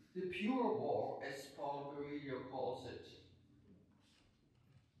 the pure war, as Paul Virilio calls it.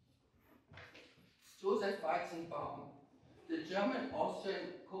 Joseph Weizenbaum, the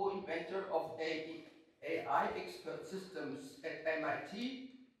German-Austrian co-inventor of AI expert systems at MIT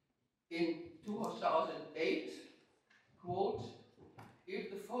in 2008, quote,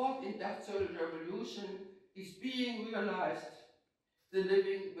 "If the fourth industrial revolution is being realized, the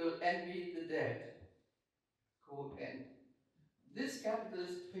living will envy the dead." Quote end. This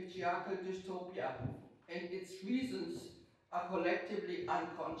capitalist patriarchal dystopia and its reasons are collectively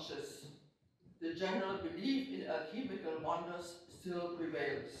unconscious. The general belief in alchemical wonders still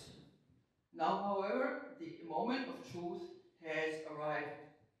prevails. Now, however, the moment of truth has arrived.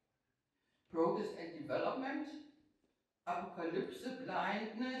 Progress and development, apocalypse,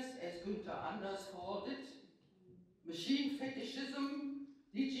 blindness, as Günther Anders called it, machine fetishism,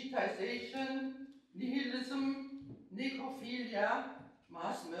 digitization, nihilism, necrophilia,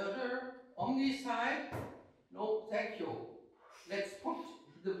 mass murder, omnicide. No, thank you. Let's put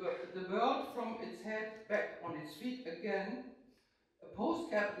the world from its head back on its feet again. A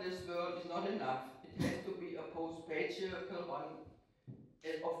post-capitalist world is not enough. It has to be a post-patriarchal one,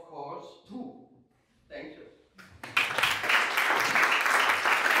 and of course, too. Thank you.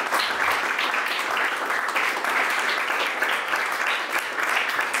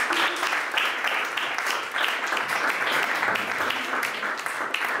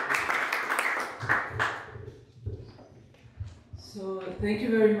 So thank you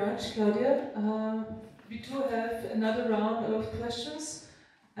very much, Claudia. We do have another round of questions,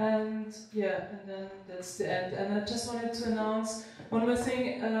 and then that's the end. And I just wanted to announce one more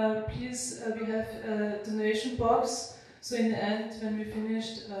thing. Please, we have a donation box. So in the end, when we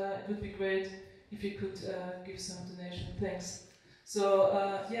finished, it would be great if you could give some donation. Thanks. So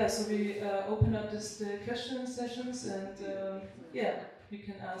so we open up the question sessions, and we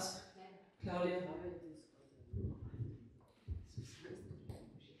can ask Claudia.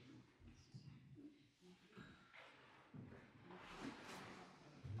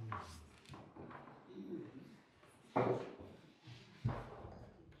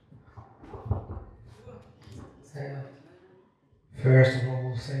 First of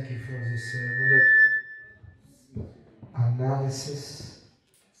all, thank you for this wonderful analysis,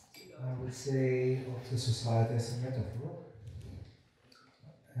 I would say, of the society as a metaphor.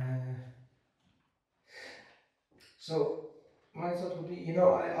 So my thought would be, I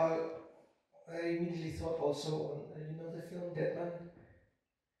immediately thought also on, the film Dead Man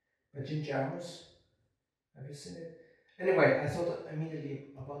by Jim Jarmusch. Have you seen it? Anyway, I thought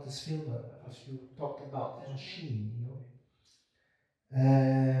immediately about this film as you talked about the machine,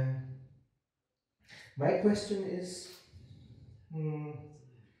 My question is,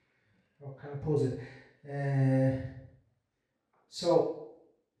 how can I pose it? So,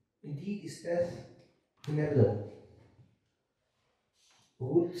 indeed, is death inevitable?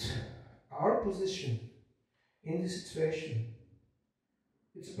 Would our position in this situation,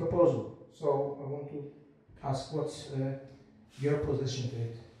 it's a proposal, so I want to ask what's your position to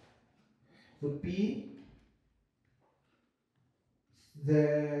it, would be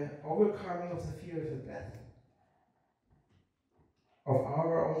the overcoming of the fear of the death, of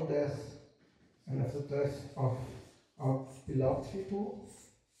our own death and of the death of our beloved people,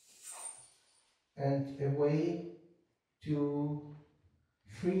 and a way to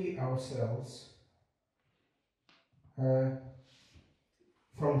free ourselves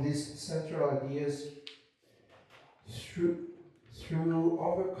from these central ideas through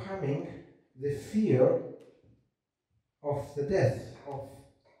overcoming the fear of the death, of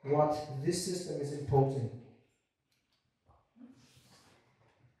what this system is imposing.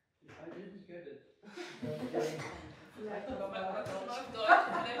 I didn't get it. Okay. vielleicht nochmal auf Deutsch.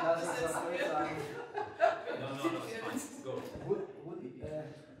 Lass uns das ruhig sagen.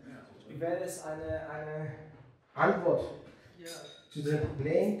 Wäre es eine Antwort zu dem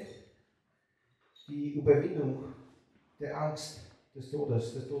Problem, die Überwindung der Angst, des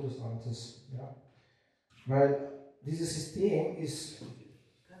Todes, des Todesangstes. Ja? Weil dieses System ist...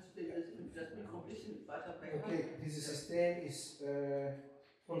 Kannst du das Mikro ein bisschen weiter bringen? Okay, dieses System ist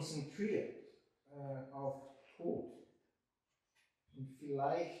konzentriert auf Tod. Und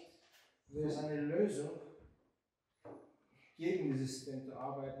vielleicht wäre es eine Lösung, gegen dieses System zu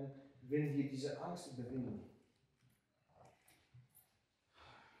arbeiten, wenn wir diese Angst überwinden.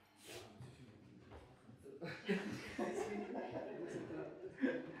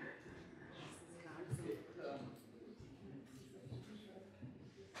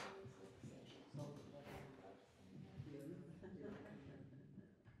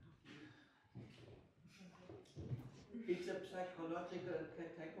 It's a psychological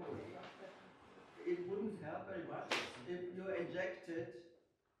category. It wouldn't help very much if you injected.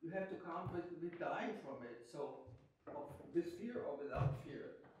 You have to count with dying from it. So, with fear or without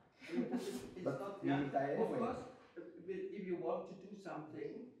fear. It's not. Yeah, of course, if you want to do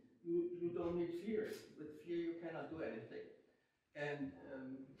something, you don't need fear. With fear, you cannot do anything. And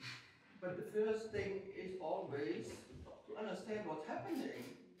but the first thing is always to understand what's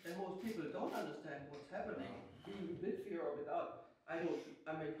happening. And most people don't understand what's happening, being with fear or without. I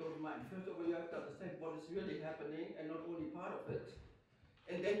don't mind. First of all, you have to understand what is really happening and not only part of it.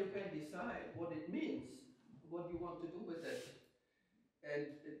 And then you can decide what it means, what you want to do with it.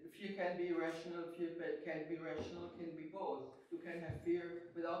 And fear can be rational, fear can be rational, can be both. You can have fear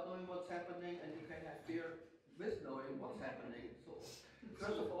without knowing what's happening, and you can have fear with knowing what's happening. So,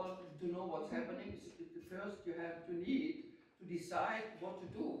 first of all, to know what's happening, first you need to decide what to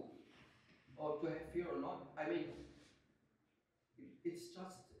do, or to have fear or not. I mean, it's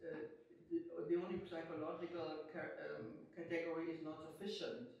just the only psychological category is not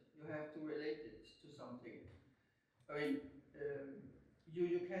sufficient. You have to relate it to something. I mean,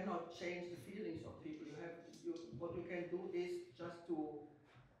 you cannot change the feelings of people. What you can do is just to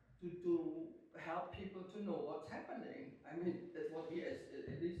help people to know what's happening. I mean, that's what we,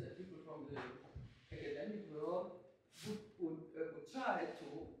 at least as people from the academic world, would try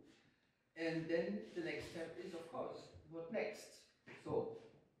to. And then the next step is, of course, what next? So,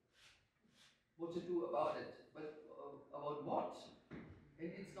 what to do about it? But about what?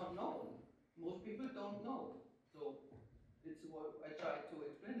 And it's not known. Most people don't know. So, it's what I try to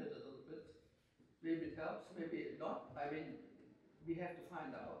explain it a little bit. Maybe it helps, maybe not. I mean, we have to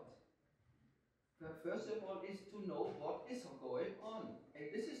find out. First of all, is to know what is going on. And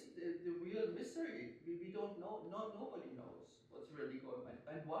this is the real mystery. We don't know, nobody knows what's really going on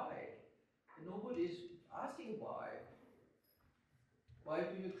and why. And nobody is asking why. Why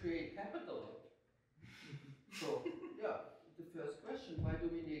do you create capital? So, yeah, the first question, why do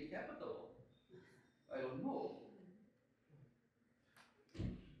we need capital? I don't know.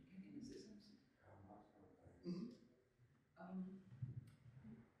 Can you say something?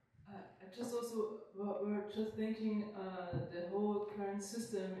 I just also were just thinking the whole current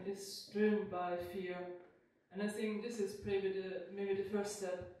system is driven by fear, and I think this is maybe the first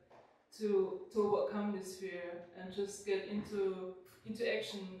step to overcome this fear and just get into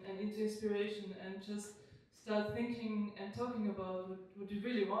action and into inspiration and just start thinking and talking about what you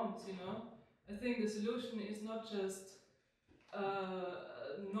really want. You know, I think the solution is not just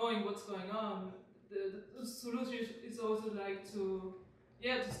knowing what's going on. The solution is also like to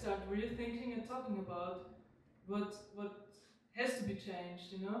start really thinking and talking about what has to be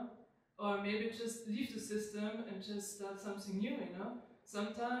changed, you know, or maybe just leave the system and just start something new, you know.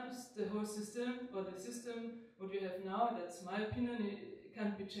 Sometimes the whole system or the system what we have now, that's my opinion, it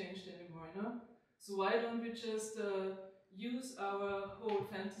can't be changed anymore, you know. So why don't we just use our whole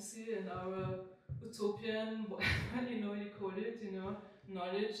fantasy and our utopian, whatever you call it, you know,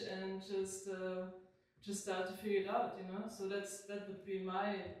 knowledge, and just start to figure it out, you know. So that would be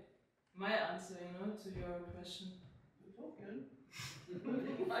my answer, you know, to your question. Utopian?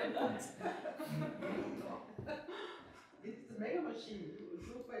 Why not? It's the mega machine.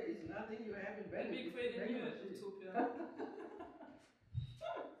 Utopia is nothing you have invented. We create a new utopia.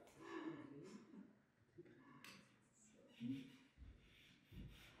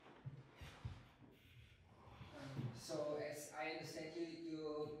 So, as I understand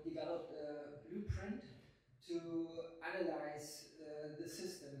you developed a blueprint to analyze the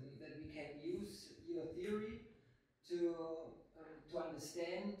system, that we can use your theory to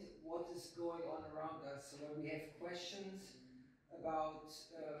understand what is going on around us. So when we have questions about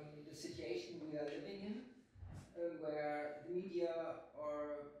the situation we are living in, where the media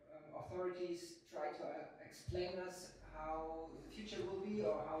or authorities try to explain us how the future will be,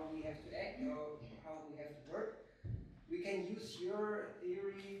 or how we have to act, or how we have to work. We can use your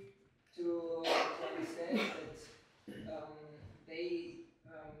theory to understand that they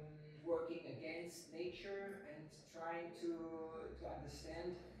working against nature and trying to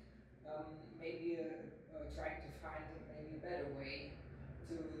understand, maybe trying to find maybe a better way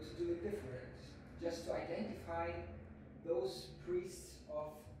to do it different, just to identify those priests of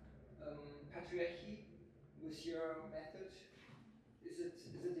patriarchy with your method. Is it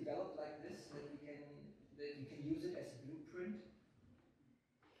developed like this, that you can use it as a blueprint?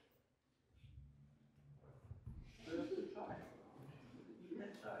 You have to try. You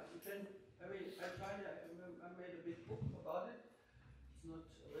can try. You can. I mean, I tried. I made a big book about it. It's not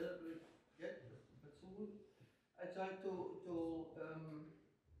available yet, but soon. I tried to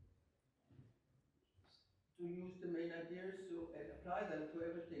use the main ideas and apply them to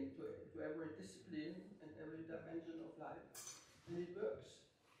everything, to every discipline and every dimension of life, and it works.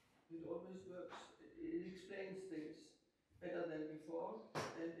 It always works. It explains things better than before,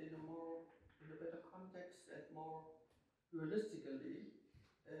 and in a better context, and more realistically,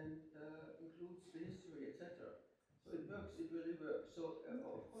 and includes the history, etc. So it works. It really works. So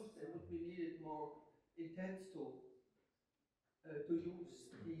of course there would be needed more intent to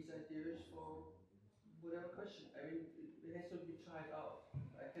use these ideas for whatever question. I mean, it has to be tried out.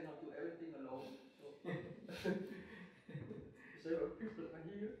 I cannot do everything alone. So several people are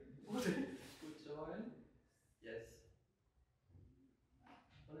here would join. Yes.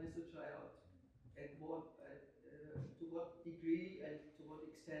 One has to try out at what, to what degree and to what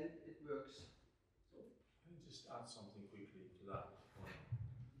extent it works. So. Can I just add something quickly to that point?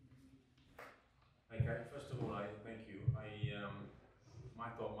 Okay, first of all, I thank you. I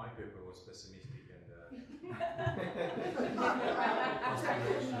thought my paper was pessimistic and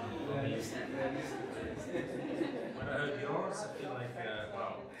when I heard yours, I feel like,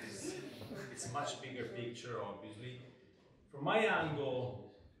 wow, it's a much bigger picture, obviously. From my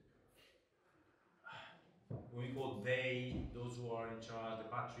angle, when we call they, those who are in charge, the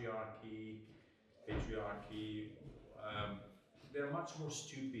patriarchy, they're much more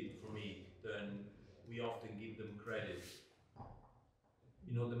stupid for me than we often give them credit.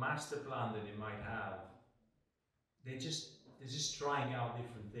 You know, the master plan that they might have, they're just trying out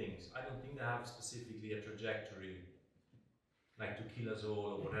different things. I don't think they have specifically a trajectory, like to kill us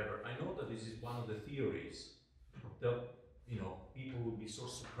all or whatever. I know that this is one of the theories that, you know, people will be so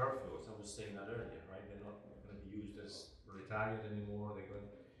superfluous. I was saying that earlier, right? They're not going to be used as proletariat anymore.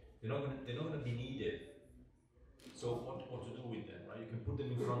 They're not going to be needed. So what to do with them, right? You can put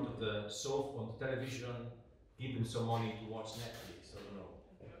them in front of the sofa on the television, give them some money to watch Netflix, I don't know,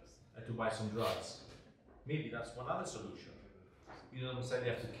 to buy some drugs. Maybe that's one other solution. You don't necessarily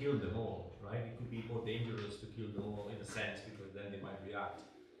have to kill them all, right? It could be more dangerous to kill them all in a sense, because then they might react.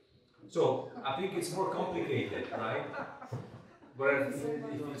 So I think it's more complicated, right? Whereas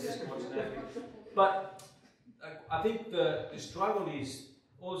if you just watch Netflix. But I think the struggle is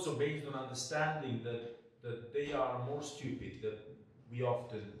also based on understanding that they are more stupid than we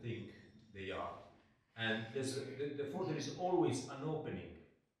often think they are. And therefore there is always an opening.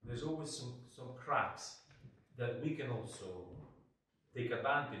 There's always some cracks that we can also take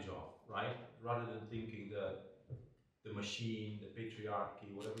advantage of, right? Rather than thinking that the machine, the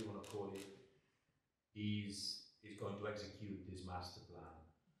patriarchy, whatever you want to call it, is going to execute this master plan,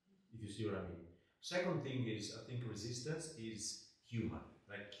 if you see what I mean. Second thing is, I think resistance is human.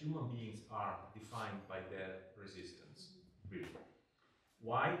 Like, human beings are defined by their resistance, really.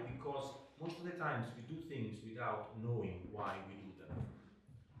 Why? Because most of the times we do things without knowing why we do them.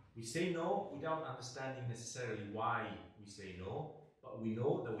 We say no without understanding necessarily why we say no, but we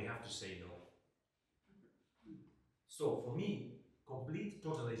know that we have to say no. So for me, complete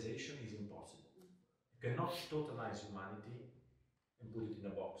totalization is impossible. You cannot totalize humanity and put it in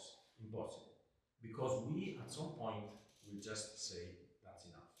a box. Impossible. Because we, at some point, will just say, that's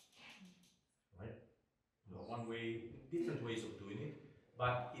enough. Right? You know, one way, different ways of doing it,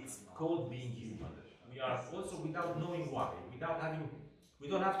 but it's called being human. We are also, without knowing why, we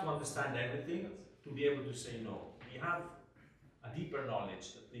don't have to understand everything to be able to say no. We have a deeper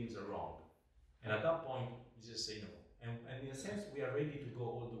knowledge that things are wrong. And at that point, we just say no. And in a sense, we are ready to go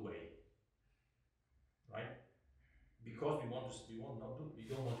all the way. Right? Because we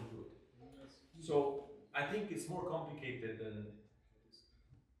don't want to do it. So I think it's more complicated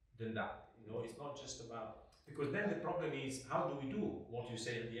than that. You know, it's not just about, because then the problem is, how do we do what you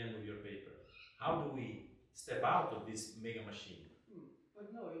say at the end of your paper? How do we step out of this mega machine?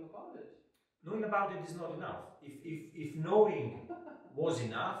 But no, you got it. knowing about it is not enough. If knowing was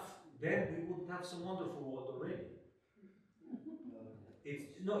enough, then we would have some wonderful world already.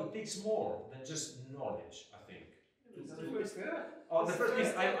 It takes more than just knowledge, I think. Oh, the first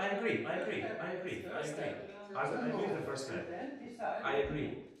is, I agree with the first step. I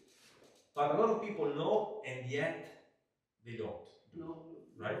agree. But a lot of people know, and yet they don't do.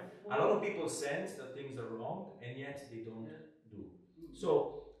 Right? A lot of people sense that things are wrong, and yet they don't do.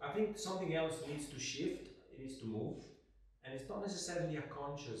 So I think something else needs to shift, it needs to move, and it's not necessarily a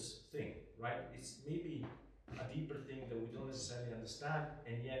conscious thing, right? It's maybe a deeper thing that we don't necessarily understand,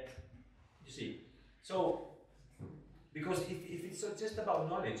 and yet, you see. So, because if it's just about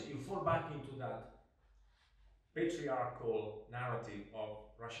knowledge, you fall back into that patriarchal narrative of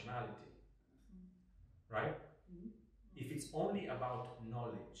rationality, right? If it's only about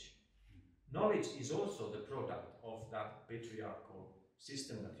knowledge, knowledge is also the product of that patriarchal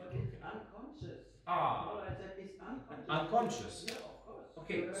system that you're talking about. Unconscious. Ah, Knowledge that is unconscious. Unconscious. Yeah, of course.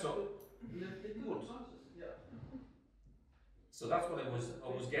 Okay, so good. Yeah. So that's what I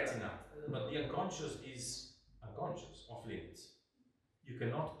was getting at. But the unconscious is unconscious, off limits. You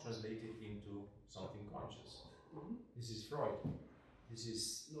cannot translate it into something conscious. This is Freud. This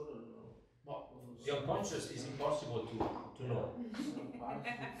is well, the unconscious is impossible to know.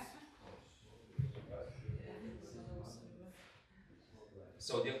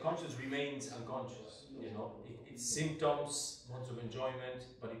 So the unconscious remains unconscious. You know, it's symptoms, modes of enjoyment,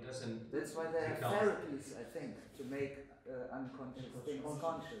 but it doesn't. That's why there are therapies, I think, to make unconscious things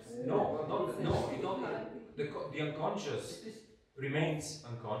conscious. No. You don't. The unconscious remains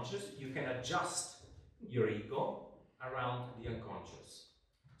unconscious. You can adjust your ego around the unconscious.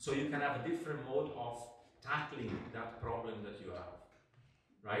 So you can have a different mode of tackling that problem that you have,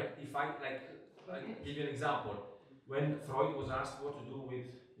 right? If I give you an example. When Freud was asked what to do with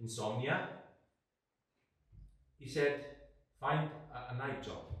insomnia, he said, find a night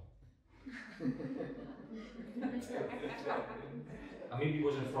job. Maybe it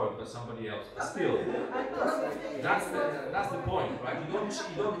wasn't Freud, but somebody else. But still, that's the point, right? You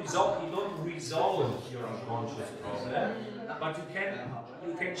don't resolve your unconscious problem, but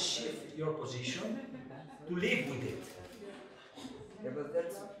you can shift your position to live with it. Yeah, but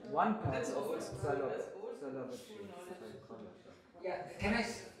that's one part of psychology. Yeah, can I?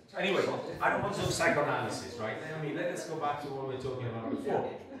 Anyway, I don't want to psychoanalysis, right? I mean, let's go back to what we were talking about before.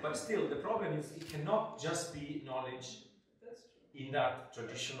 But still, the problem is it cannot just be knowledge in that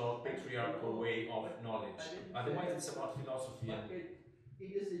traditional patriarchal way of knowledge. Otherwise, it's about philosophy. It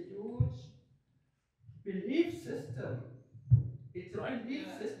is a huge belief system. It's a belief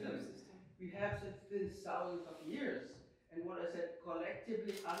system we have since thousands of years. And what I said,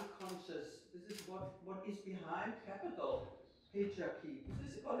 collectively unconscious. This is what is behind capital patriarchy.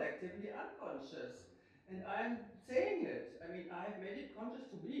 This is collectively unconscious. And I'm saying it. I mean, I have made it conscious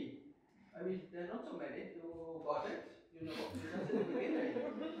to me. I mean, there are not so many who got it, you know, just in the beginning.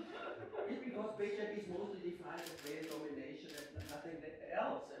 It's because patriarchy is mostly defined as male domination and nothing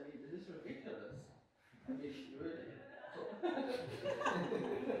else. I mean, this is ridiculous. I mean, really.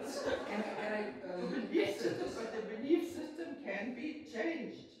 The belief system can be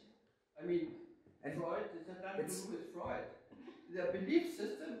changed. I mean, Freud, this has nothing to do with Freud. The belief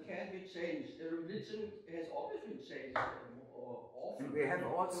system can be changed. The religion has always been changed, or often. And we have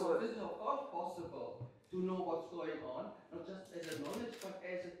also. So this is of course possible to know what's going on, not just as a knowledge, but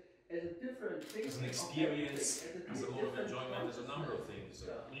as a different thing. As an experience, as a mode of enjoyment, as a number of things.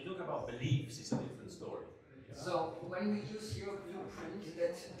 So when you talk about beliefs, it's a different story. So when we use your blueprint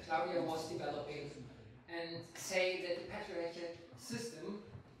that Claudia was developing and say that the patriarchal system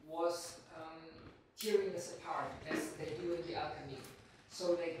was tearing us apart as they do in the alchemy.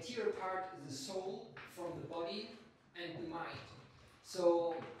 So they tear apart the soul from the body and the mind.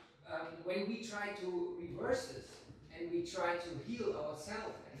 So when we try to reverse this and we try to heal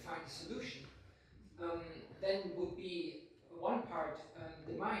ourselves and find a solution, then would be one part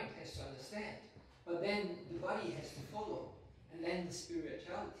the mind has to understand. But then the body has to follow, and then the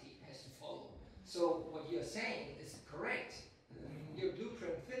spirituality has to follow. So what you're saying is correct. Your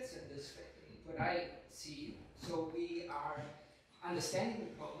blueprint fits in this, what I see. So we are understanding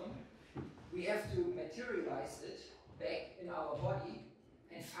the problem. We have to materialize it back in our body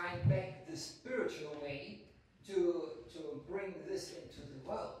and find back the spiritual way to bring this into the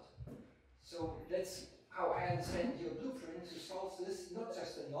world. So that's how I understand your blueprint to solve this, not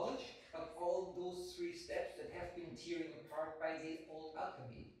just the knowledge, but all those 3 steps that have been tearing apart by the old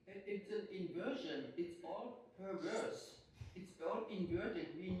alchemy. It's an inversion. It's all perverse. It's all inverted.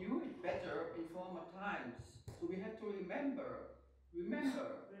 We knew it better in former times. So we have to remember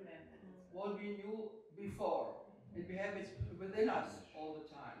what we knew before, and we have it within us all the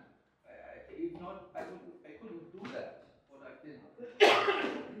time. If not, I couldn't do that, what I did.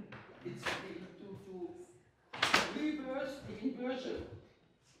 It's to reverse the inversion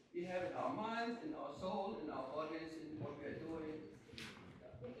we have in our minds, in our soul, in our bodies, in what we are doing.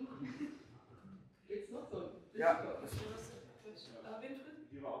 It's not so difficult.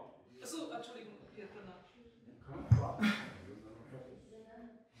 Achso, Entschuldigung, hier danach.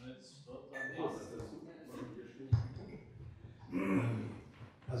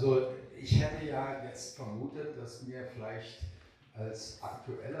 Also ich hätte ja jetzt vermutet, dass mir vielleicht als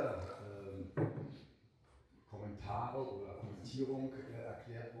aktuelle Kommentare oder Kommentierung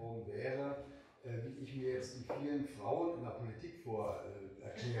erklärt worden wäre, wie ich mir jetzt die vielen Frauen in der Politik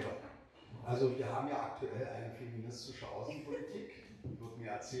erkläre. Also wir haben ja aktuell eine feministische Außenpolitik, wird mir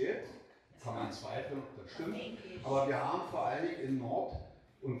erzählt, kann man zweifeln, ob das stimmt, aber wir haben vor allen Dingen in Nord-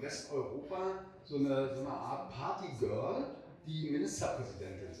 und Westeuropa so eine Art Partygirl, die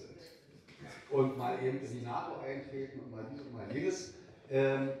Ministerpräsidentin sind und mal eben in die NATO eintreten und mal dies und mal jenes.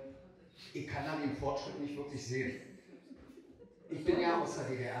 Ich kann da den Fortschritt nicht wirklich sehen. Ich bin ja aus der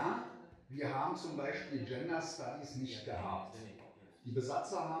DDR, wir haben zum Beispiel Gender Studies nicht gehabt. Die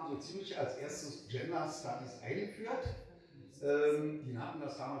Besatzer haben so ziemlich als erstes Gender Studies eingeführt. Die hatten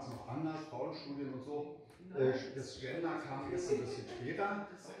das damals noch anders, Frauenstudien und so. Das Gender kam erst ein bisschen später,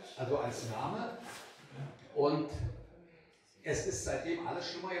 also als Name. Und es ist seitdem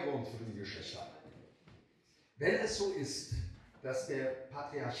alles schlimmer geworden für die Geschlechter. Wenn es so ist, dass der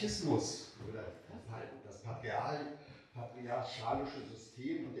Patriarchismus oder das patriarchalische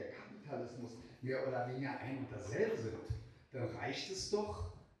System und der Kapitalismus mehr oder weniger ein und dasselbe sind, dann reicht es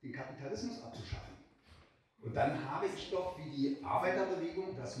doch, den Kapitalismus abzuschaffen. Und dann habe ich doch, wie die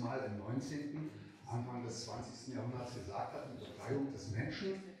Arbeiterbewegung das mal im 19., Anfang des 20. Jahrhunderts gesagt hat, die Befreiung des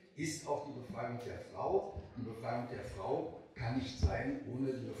Menschen ist auch die Befreiung der Frau. Die Befreiung der Frau kann nicht sein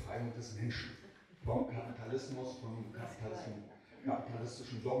ohne die Befreiung des Menschen. Vom Kapitalismus, vom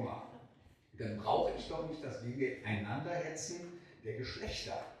kapitalistischen Dogma. Dann brauche ich doch nicht das Gegeneinanderhetzen der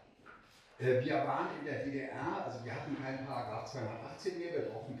Geschlechter. Wir waren in der DDR, also wir hatten keinen Paragraph 218 mehr, wir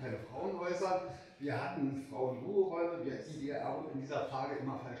brauchten keine Frauenhäuser, wir hatten Frauenruheräume, die DDR wurde in dieser Frage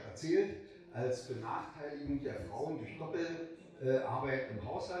immer falsch erzählt, als Benachteiligung der Frauen durch Doppelarbeit im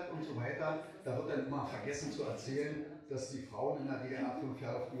Haushalt und so weiter. Da wird dann immer vergessen zu erzählen, dass die Frauen in der DDR 5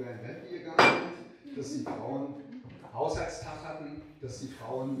 Jahre früher in Rente gegangen sind, dass die Frauen Haushaltstag hatten, dass die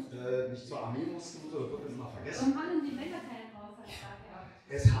Frauen nicht zur Armee mussten, so wird dann immer vergessen. Warum haben die Männer keinen Haushaltstag gehabt?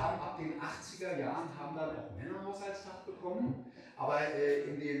 Es haben ab den 80er Jahren haben dann auch Männer Haushaltstag bekommen, aber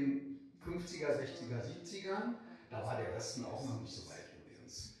in den 50er, 60er, 70ern, da war der Westen auch noch nicht so weit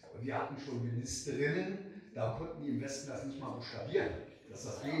übrigens. Und wir hatten schon Ministerinnen, da konnten die im Westen das nicht mal buchstabieren, dass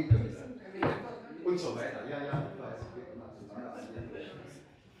das gehen könnte. Und so weiter. Ja, ja, ich weiß.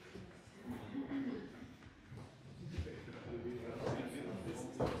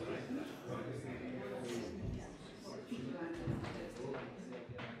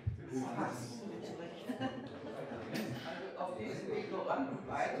 Auf diesen ignoranten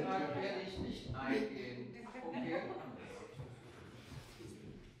Beitrag werde ich nicht eingehen. Okay?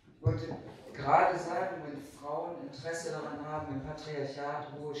 Ich wollte gerade sagen, wenn Frauen Interesse daran haben, im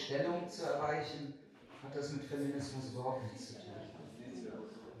Patriarchat hohe Stellung zu erreichen, hat das mit Feminismus überhaupt nichts zu tun.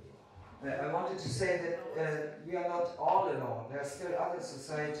 I wanted to say that we are not all alone. There are still other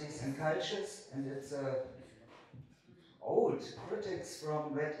societies and cultures, and it's old critics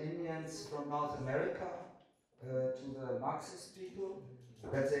from Red Indians from North America to the Marxist people,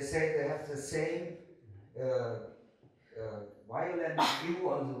 that they say they have the same violent view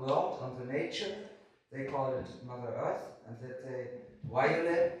on the world, on the nature. They call it Mother Earth, and that they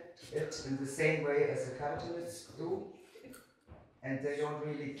violate it in the same way as the capitalists do. And they don't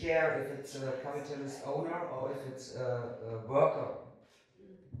really care if it's a capitalist owner or if it's a worker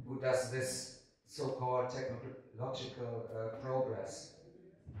who does this so-called technological progress.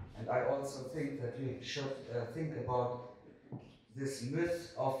 And I also think that we should think about this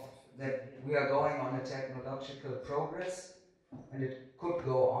myth of that we are going on a technological progress, and it could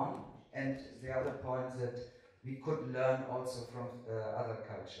go on. And the other point that we could learn also from other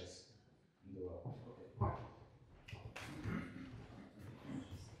cultures in the world. Okay.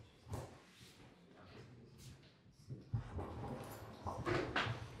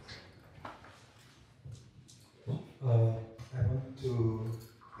 I want to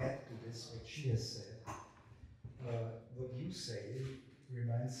add to this what she has said. What you say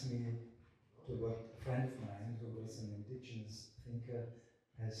reminds me to what a friend of mine, who was an indigenous thinker,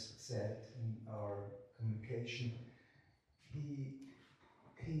 has said in our communication. He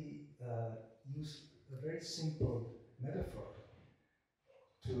use a very simple metaphor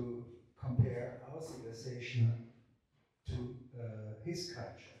to compare our civilization to his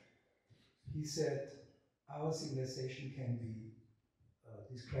culture. He said our civilization can be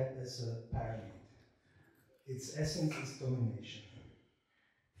described as a pyramid. Its essence is domination.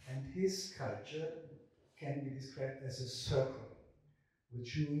 And his culture can be described as a circle,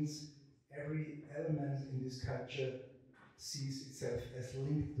 which means every element in this culture sees itself as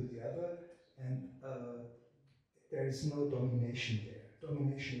linked to the other, and there is no domination there.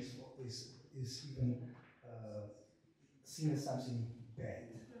 Domination is even seen as something bad.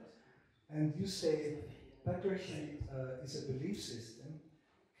 And you say patriarchy is a belief system.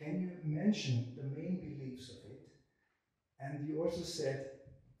 Can you mention the main beliefs of it? And you also said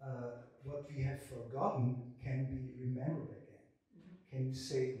what we have forgotten can be remembered again. Can you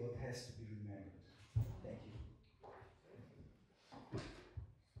say what has to be remembered? Thank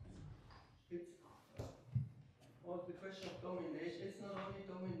you. Well, the question of domination, it's not only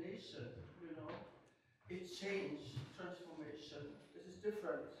domination, you know, it's change, transformation. This is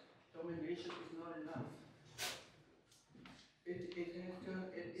different. Domination is not enough. It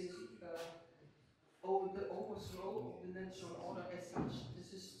is the overthrow of the natural order as such. This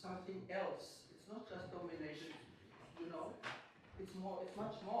is something else. It's not just domination, you know. It's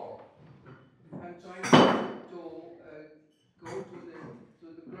much more. I'm trying to go to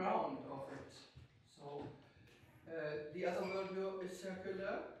the ground of it. So the other worldview is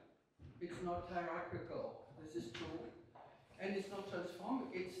circular. It's not hierarchical. This is true. And it's not transforming,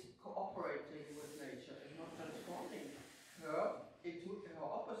 it's cooperating with nature. It's not transforming her into her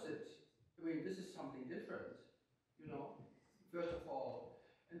opposite. I mean, this is something different, you know, first of all.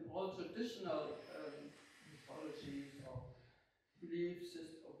 And all traditional mythologies or belief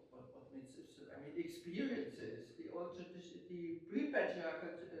systems, what means this? I mean, experiences. The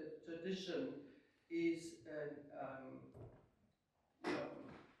pre-patriarchal tradition is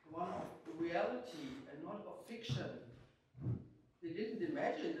one of reality and not of fiction. They didn't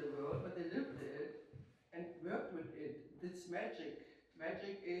imagine the world, but they lived it and worked with it. It's magic.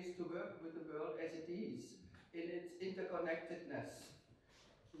 Magic is to work with the world as it is, in its interconnectedness.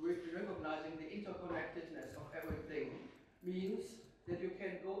 Recognizing the interconnectedness of everything means that you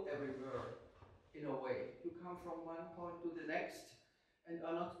can go everywhere, in a way. You come from one point to the next and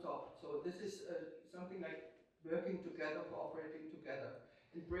are not stopped. So this is something like working together, cooperating together,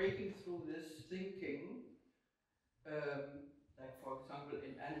 and breaking through this thinking, like for example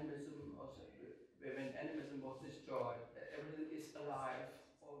in animism, or when animism was destroyed, everything is alive,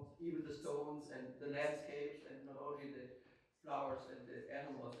 or even the stones and the landscapes, and not only the flowers and the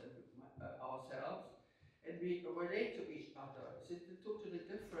animals and ourselves, and we relate to each other. It's a totally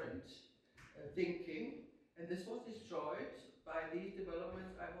different thinking, and this was destroyed by these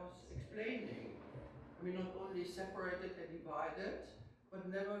developments I was explaining. I mean, not only separated and divided, but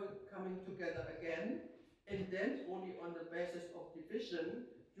never coming together again, and then only on the basis of division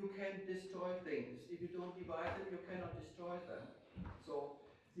you can destroy things. If you don't divide them, you cannot destroy them. So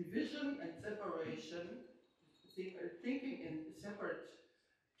division and separation, thinking in separate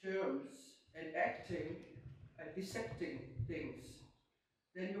terms and acting and dissecting things,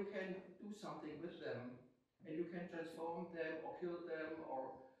 then you can do something with them, and you can transform them or kill them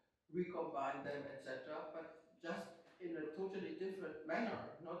or recombine them, etc. But just in a totally different manner,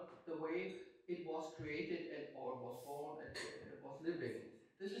 not the way it was created and or was born and it was living.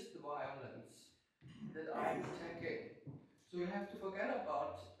 This is the violence that I'm attacking. So you have to forget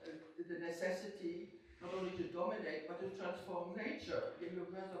about the necessity not only to dominate, but to transform nature.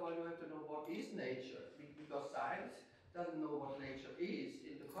 First of all, you have to know what is nature, because science doesn't know what nature is.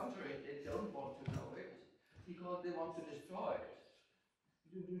 In the contrary, they don't want to know it, because they want to destroy it.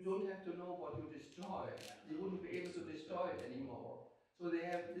 You don't have to know what you destroy. You wouldn't be able to destroy it anymore. So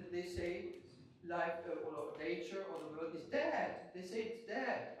they say life or nature or the world is dead. They say it's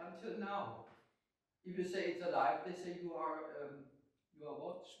dead until now. If you say it's alive, they say you are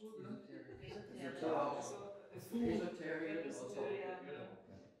what? Esoteric or something, you know.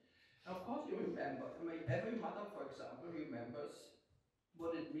 Of course you remember. I mean, every mother, for example, remembers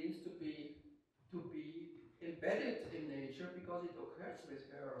what it means to be embedded in nature because it occurs with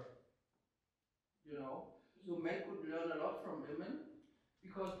her. You know? So men could learn a lot from women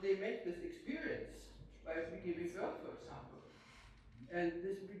because they make this experience by giving birth, for example. And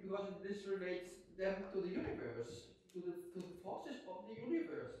this because this relates them to the universe, to the forces of the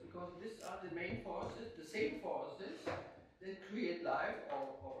universe, because these are the main forces, the same forces that create life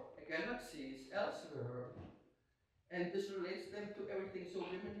or galaxies elsewhere. And this relates them to everything. So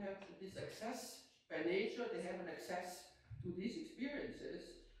women have this access by nature, they have an access to these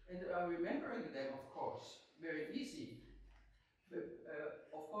experiences, And remembering them, of course, very easy. But,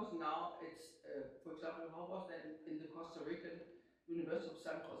 of course, now it's, for example, how was that in the Costa Rican University of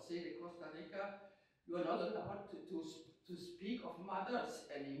San Jose de Costa Rica? You are not allowed to speak of mothers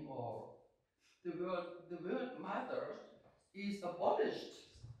anymore. The word mother is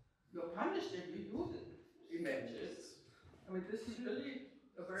abolished. You're punished if you use it. Imagine. I mean, this is really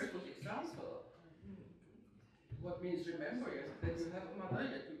a very good example. What means remembering that you have a mother,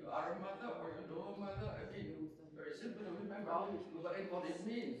 that you are a mother, or you know a mother. I mean, very simple to remember, but what it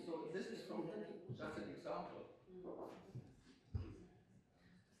means. So this is from just an example.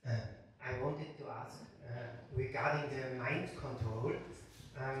 I wanted to ask regarding the mind control.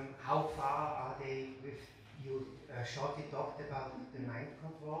 How far are they with you? Shortly talked about the mind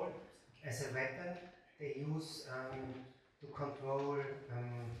control as a weapon they use to control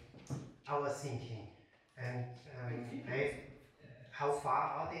our thinking. And how far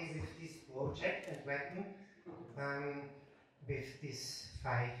are they with this project and weapon, with this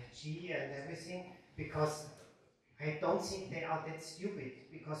 5G and everything? Because I don't think they are that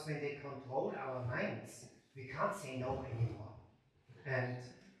stupid, because when they control our minds, we can't say no anymore. And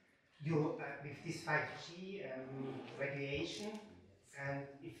you, with this 5G radiation, and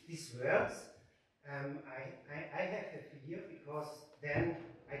if this works, I have a fear, because then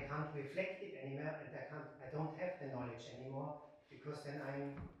I can't reflect it anymore, and I don't have the knowledge anymore, because then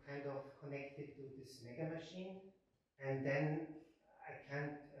I'm kind of connected to this mega machine, and then I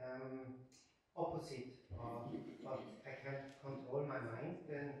can't opposite, but I can't control my mind,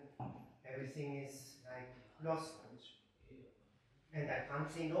 then everything is like lost. And I can't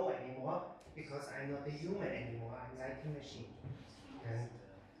say no anymore, because I'm not a human anymore, I'm like a machine. And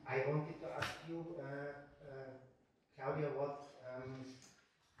I wanted to ask you, Claudia, what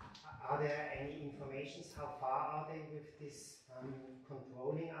are there any informations? How far are they with this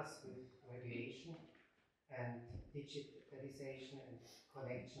controlling us with radiation and digitalization and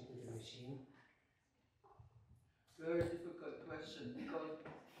connection to the machine? Very difficult question, because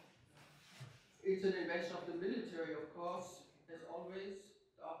it's an invention of the military, of course, as always,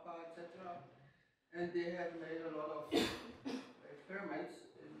 DARPA, etc. And they have made a lot of experiments,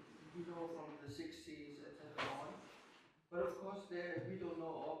 from the 60s, etc. on. But of course, we don't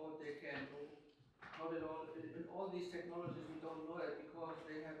know all what they can do. Not at all. In all these technologies, we don't know it, because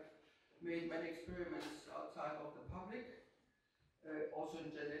they have made many experiments outside of the public, also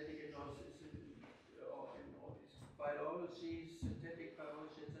in genetic analysis, in all these biology, synthetic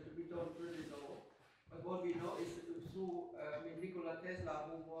biology, etc. We don't really know. But what we know is through Nikola Tesla,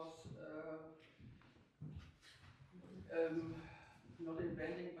 who was not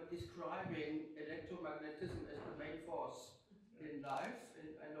inventing, but describing electromagnetism as the main force in life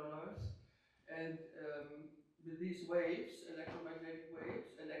and on Earth. And with these waves, electromagnetic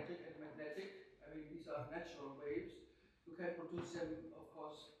waves, electric and magnetic, I mean, these are natural waves, you can produce them, of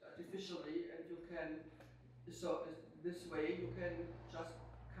course, artificially, and you can, so this way you can just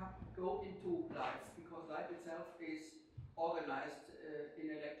go into life, because life itself is organized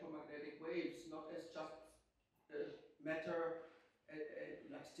in electromagnetic waves, not as just matter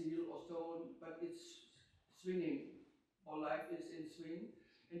like steel or stone, but it's swinging. All life is in swing,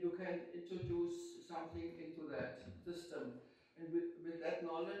 and you can introduce something into that system. And with that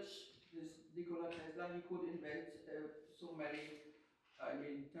knowledge, this Nikola Tesla, he could invent so many, I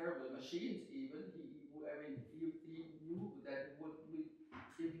mean, terrible machines even. He knew that it would,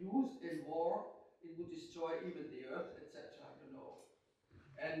 if used in war, it would destroy even the earth, etc.,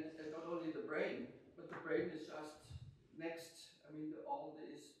 And not only the brain, but the brain is just next. I mean, all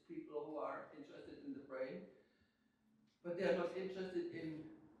these people who are interested in the brain, but they are not interested in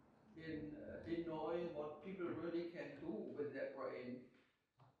knowing what people really can do with their brain,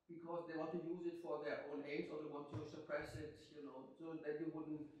 because they want to use it for their own aims, or they want to suppress it, so that you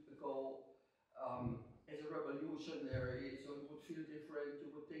wouldn't go as a revolutionary, so you would feel different,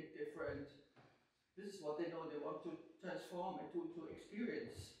 you would think different. This is what they know. They want to transform and to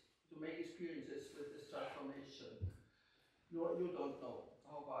experience, to make experiences with this transformation. No, you don't know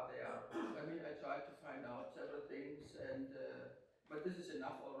how far they are. I mean, I tried to find out several things, and but this is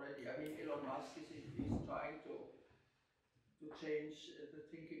enough already. I mean, Elon Musk is trying to change the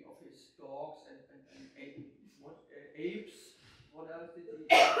thinking of his dogs and apes. What else did he?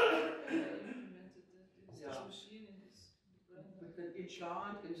 Implemented this machine in his brain. With an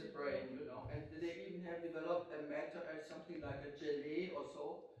implant in the brain, and they even have developed a matter as something like a jelly or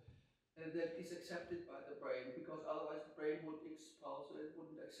so. That is accepted by the brain, because otherwise the brain would expel, so it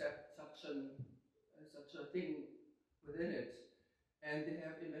wouldn't accept such a thing within it. And they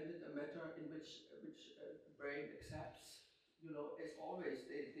have invented a matter in which the brain accepts You know, as always,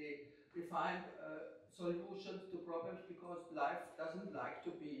 they find solutions to problems because life doesn't like to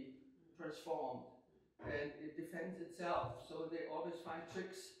be transformed and it defends itself. So they always find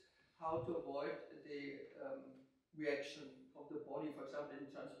tricks how to avoid the reaction of the body, for example, in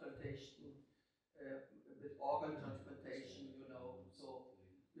transplantation, with organ transplantation, you know. So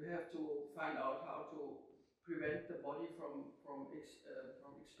you have to find out how to prevent the body from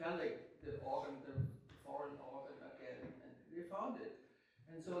expelling the organ, the foreign organ again, and they found it.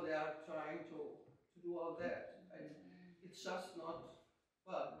 And so they are trying to do all that. And it's just not,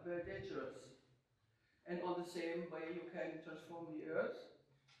 well, very dangerous. And on the same way you can transform the earth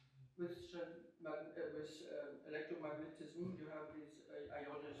with electromagnetism. You have these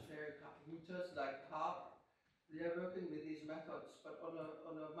ionospheric heaters like HARP. They are working with these methods, but on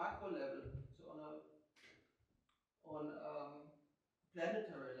a macro level, so on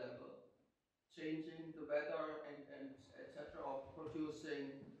planetary level, changing the weather and etc., or producing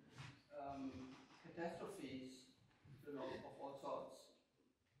catastrophes, you know, of all sorts.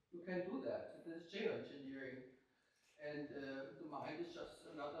 You can do that. It is geoengineering, and the mind is just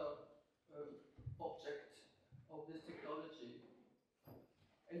another object of this technology.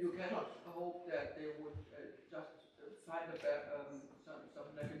 And you cannot hope that they would just find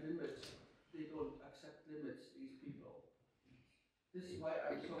some like a limit. They don't accept limits, these people. This is why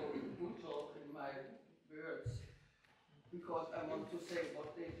I'm so brutal in my words, because I want to say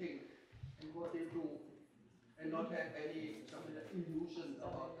what they think and what they do, and not have any illusion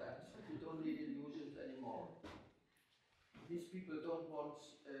about that. We don't need illusions anymore. These people don't want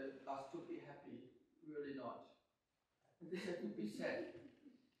us to be happy, really not. And this has to be said,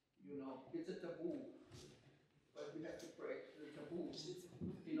 you know, it's a taboo, but we have to break the taboo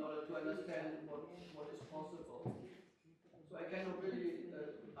in order to understand what is possible. So I cannot really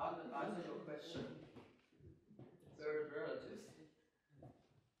answer your question. Very relative.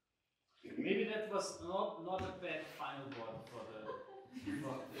 Maybe that was not a bad final word for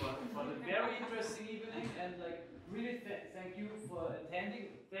the very interesting evening, and like really thank you for attending.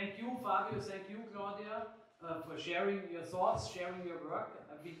 Thank you, Fabio. Thank you, Claudia, for sharing your thoughts, sharing your work.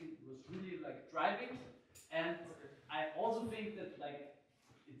 I think it was really like driving, and I also think that like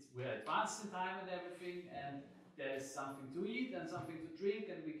we're advanced in time and everything, and there is something to eat and something to drink,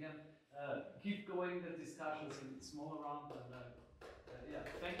 and we can keep going the discussions in small round. And yeah.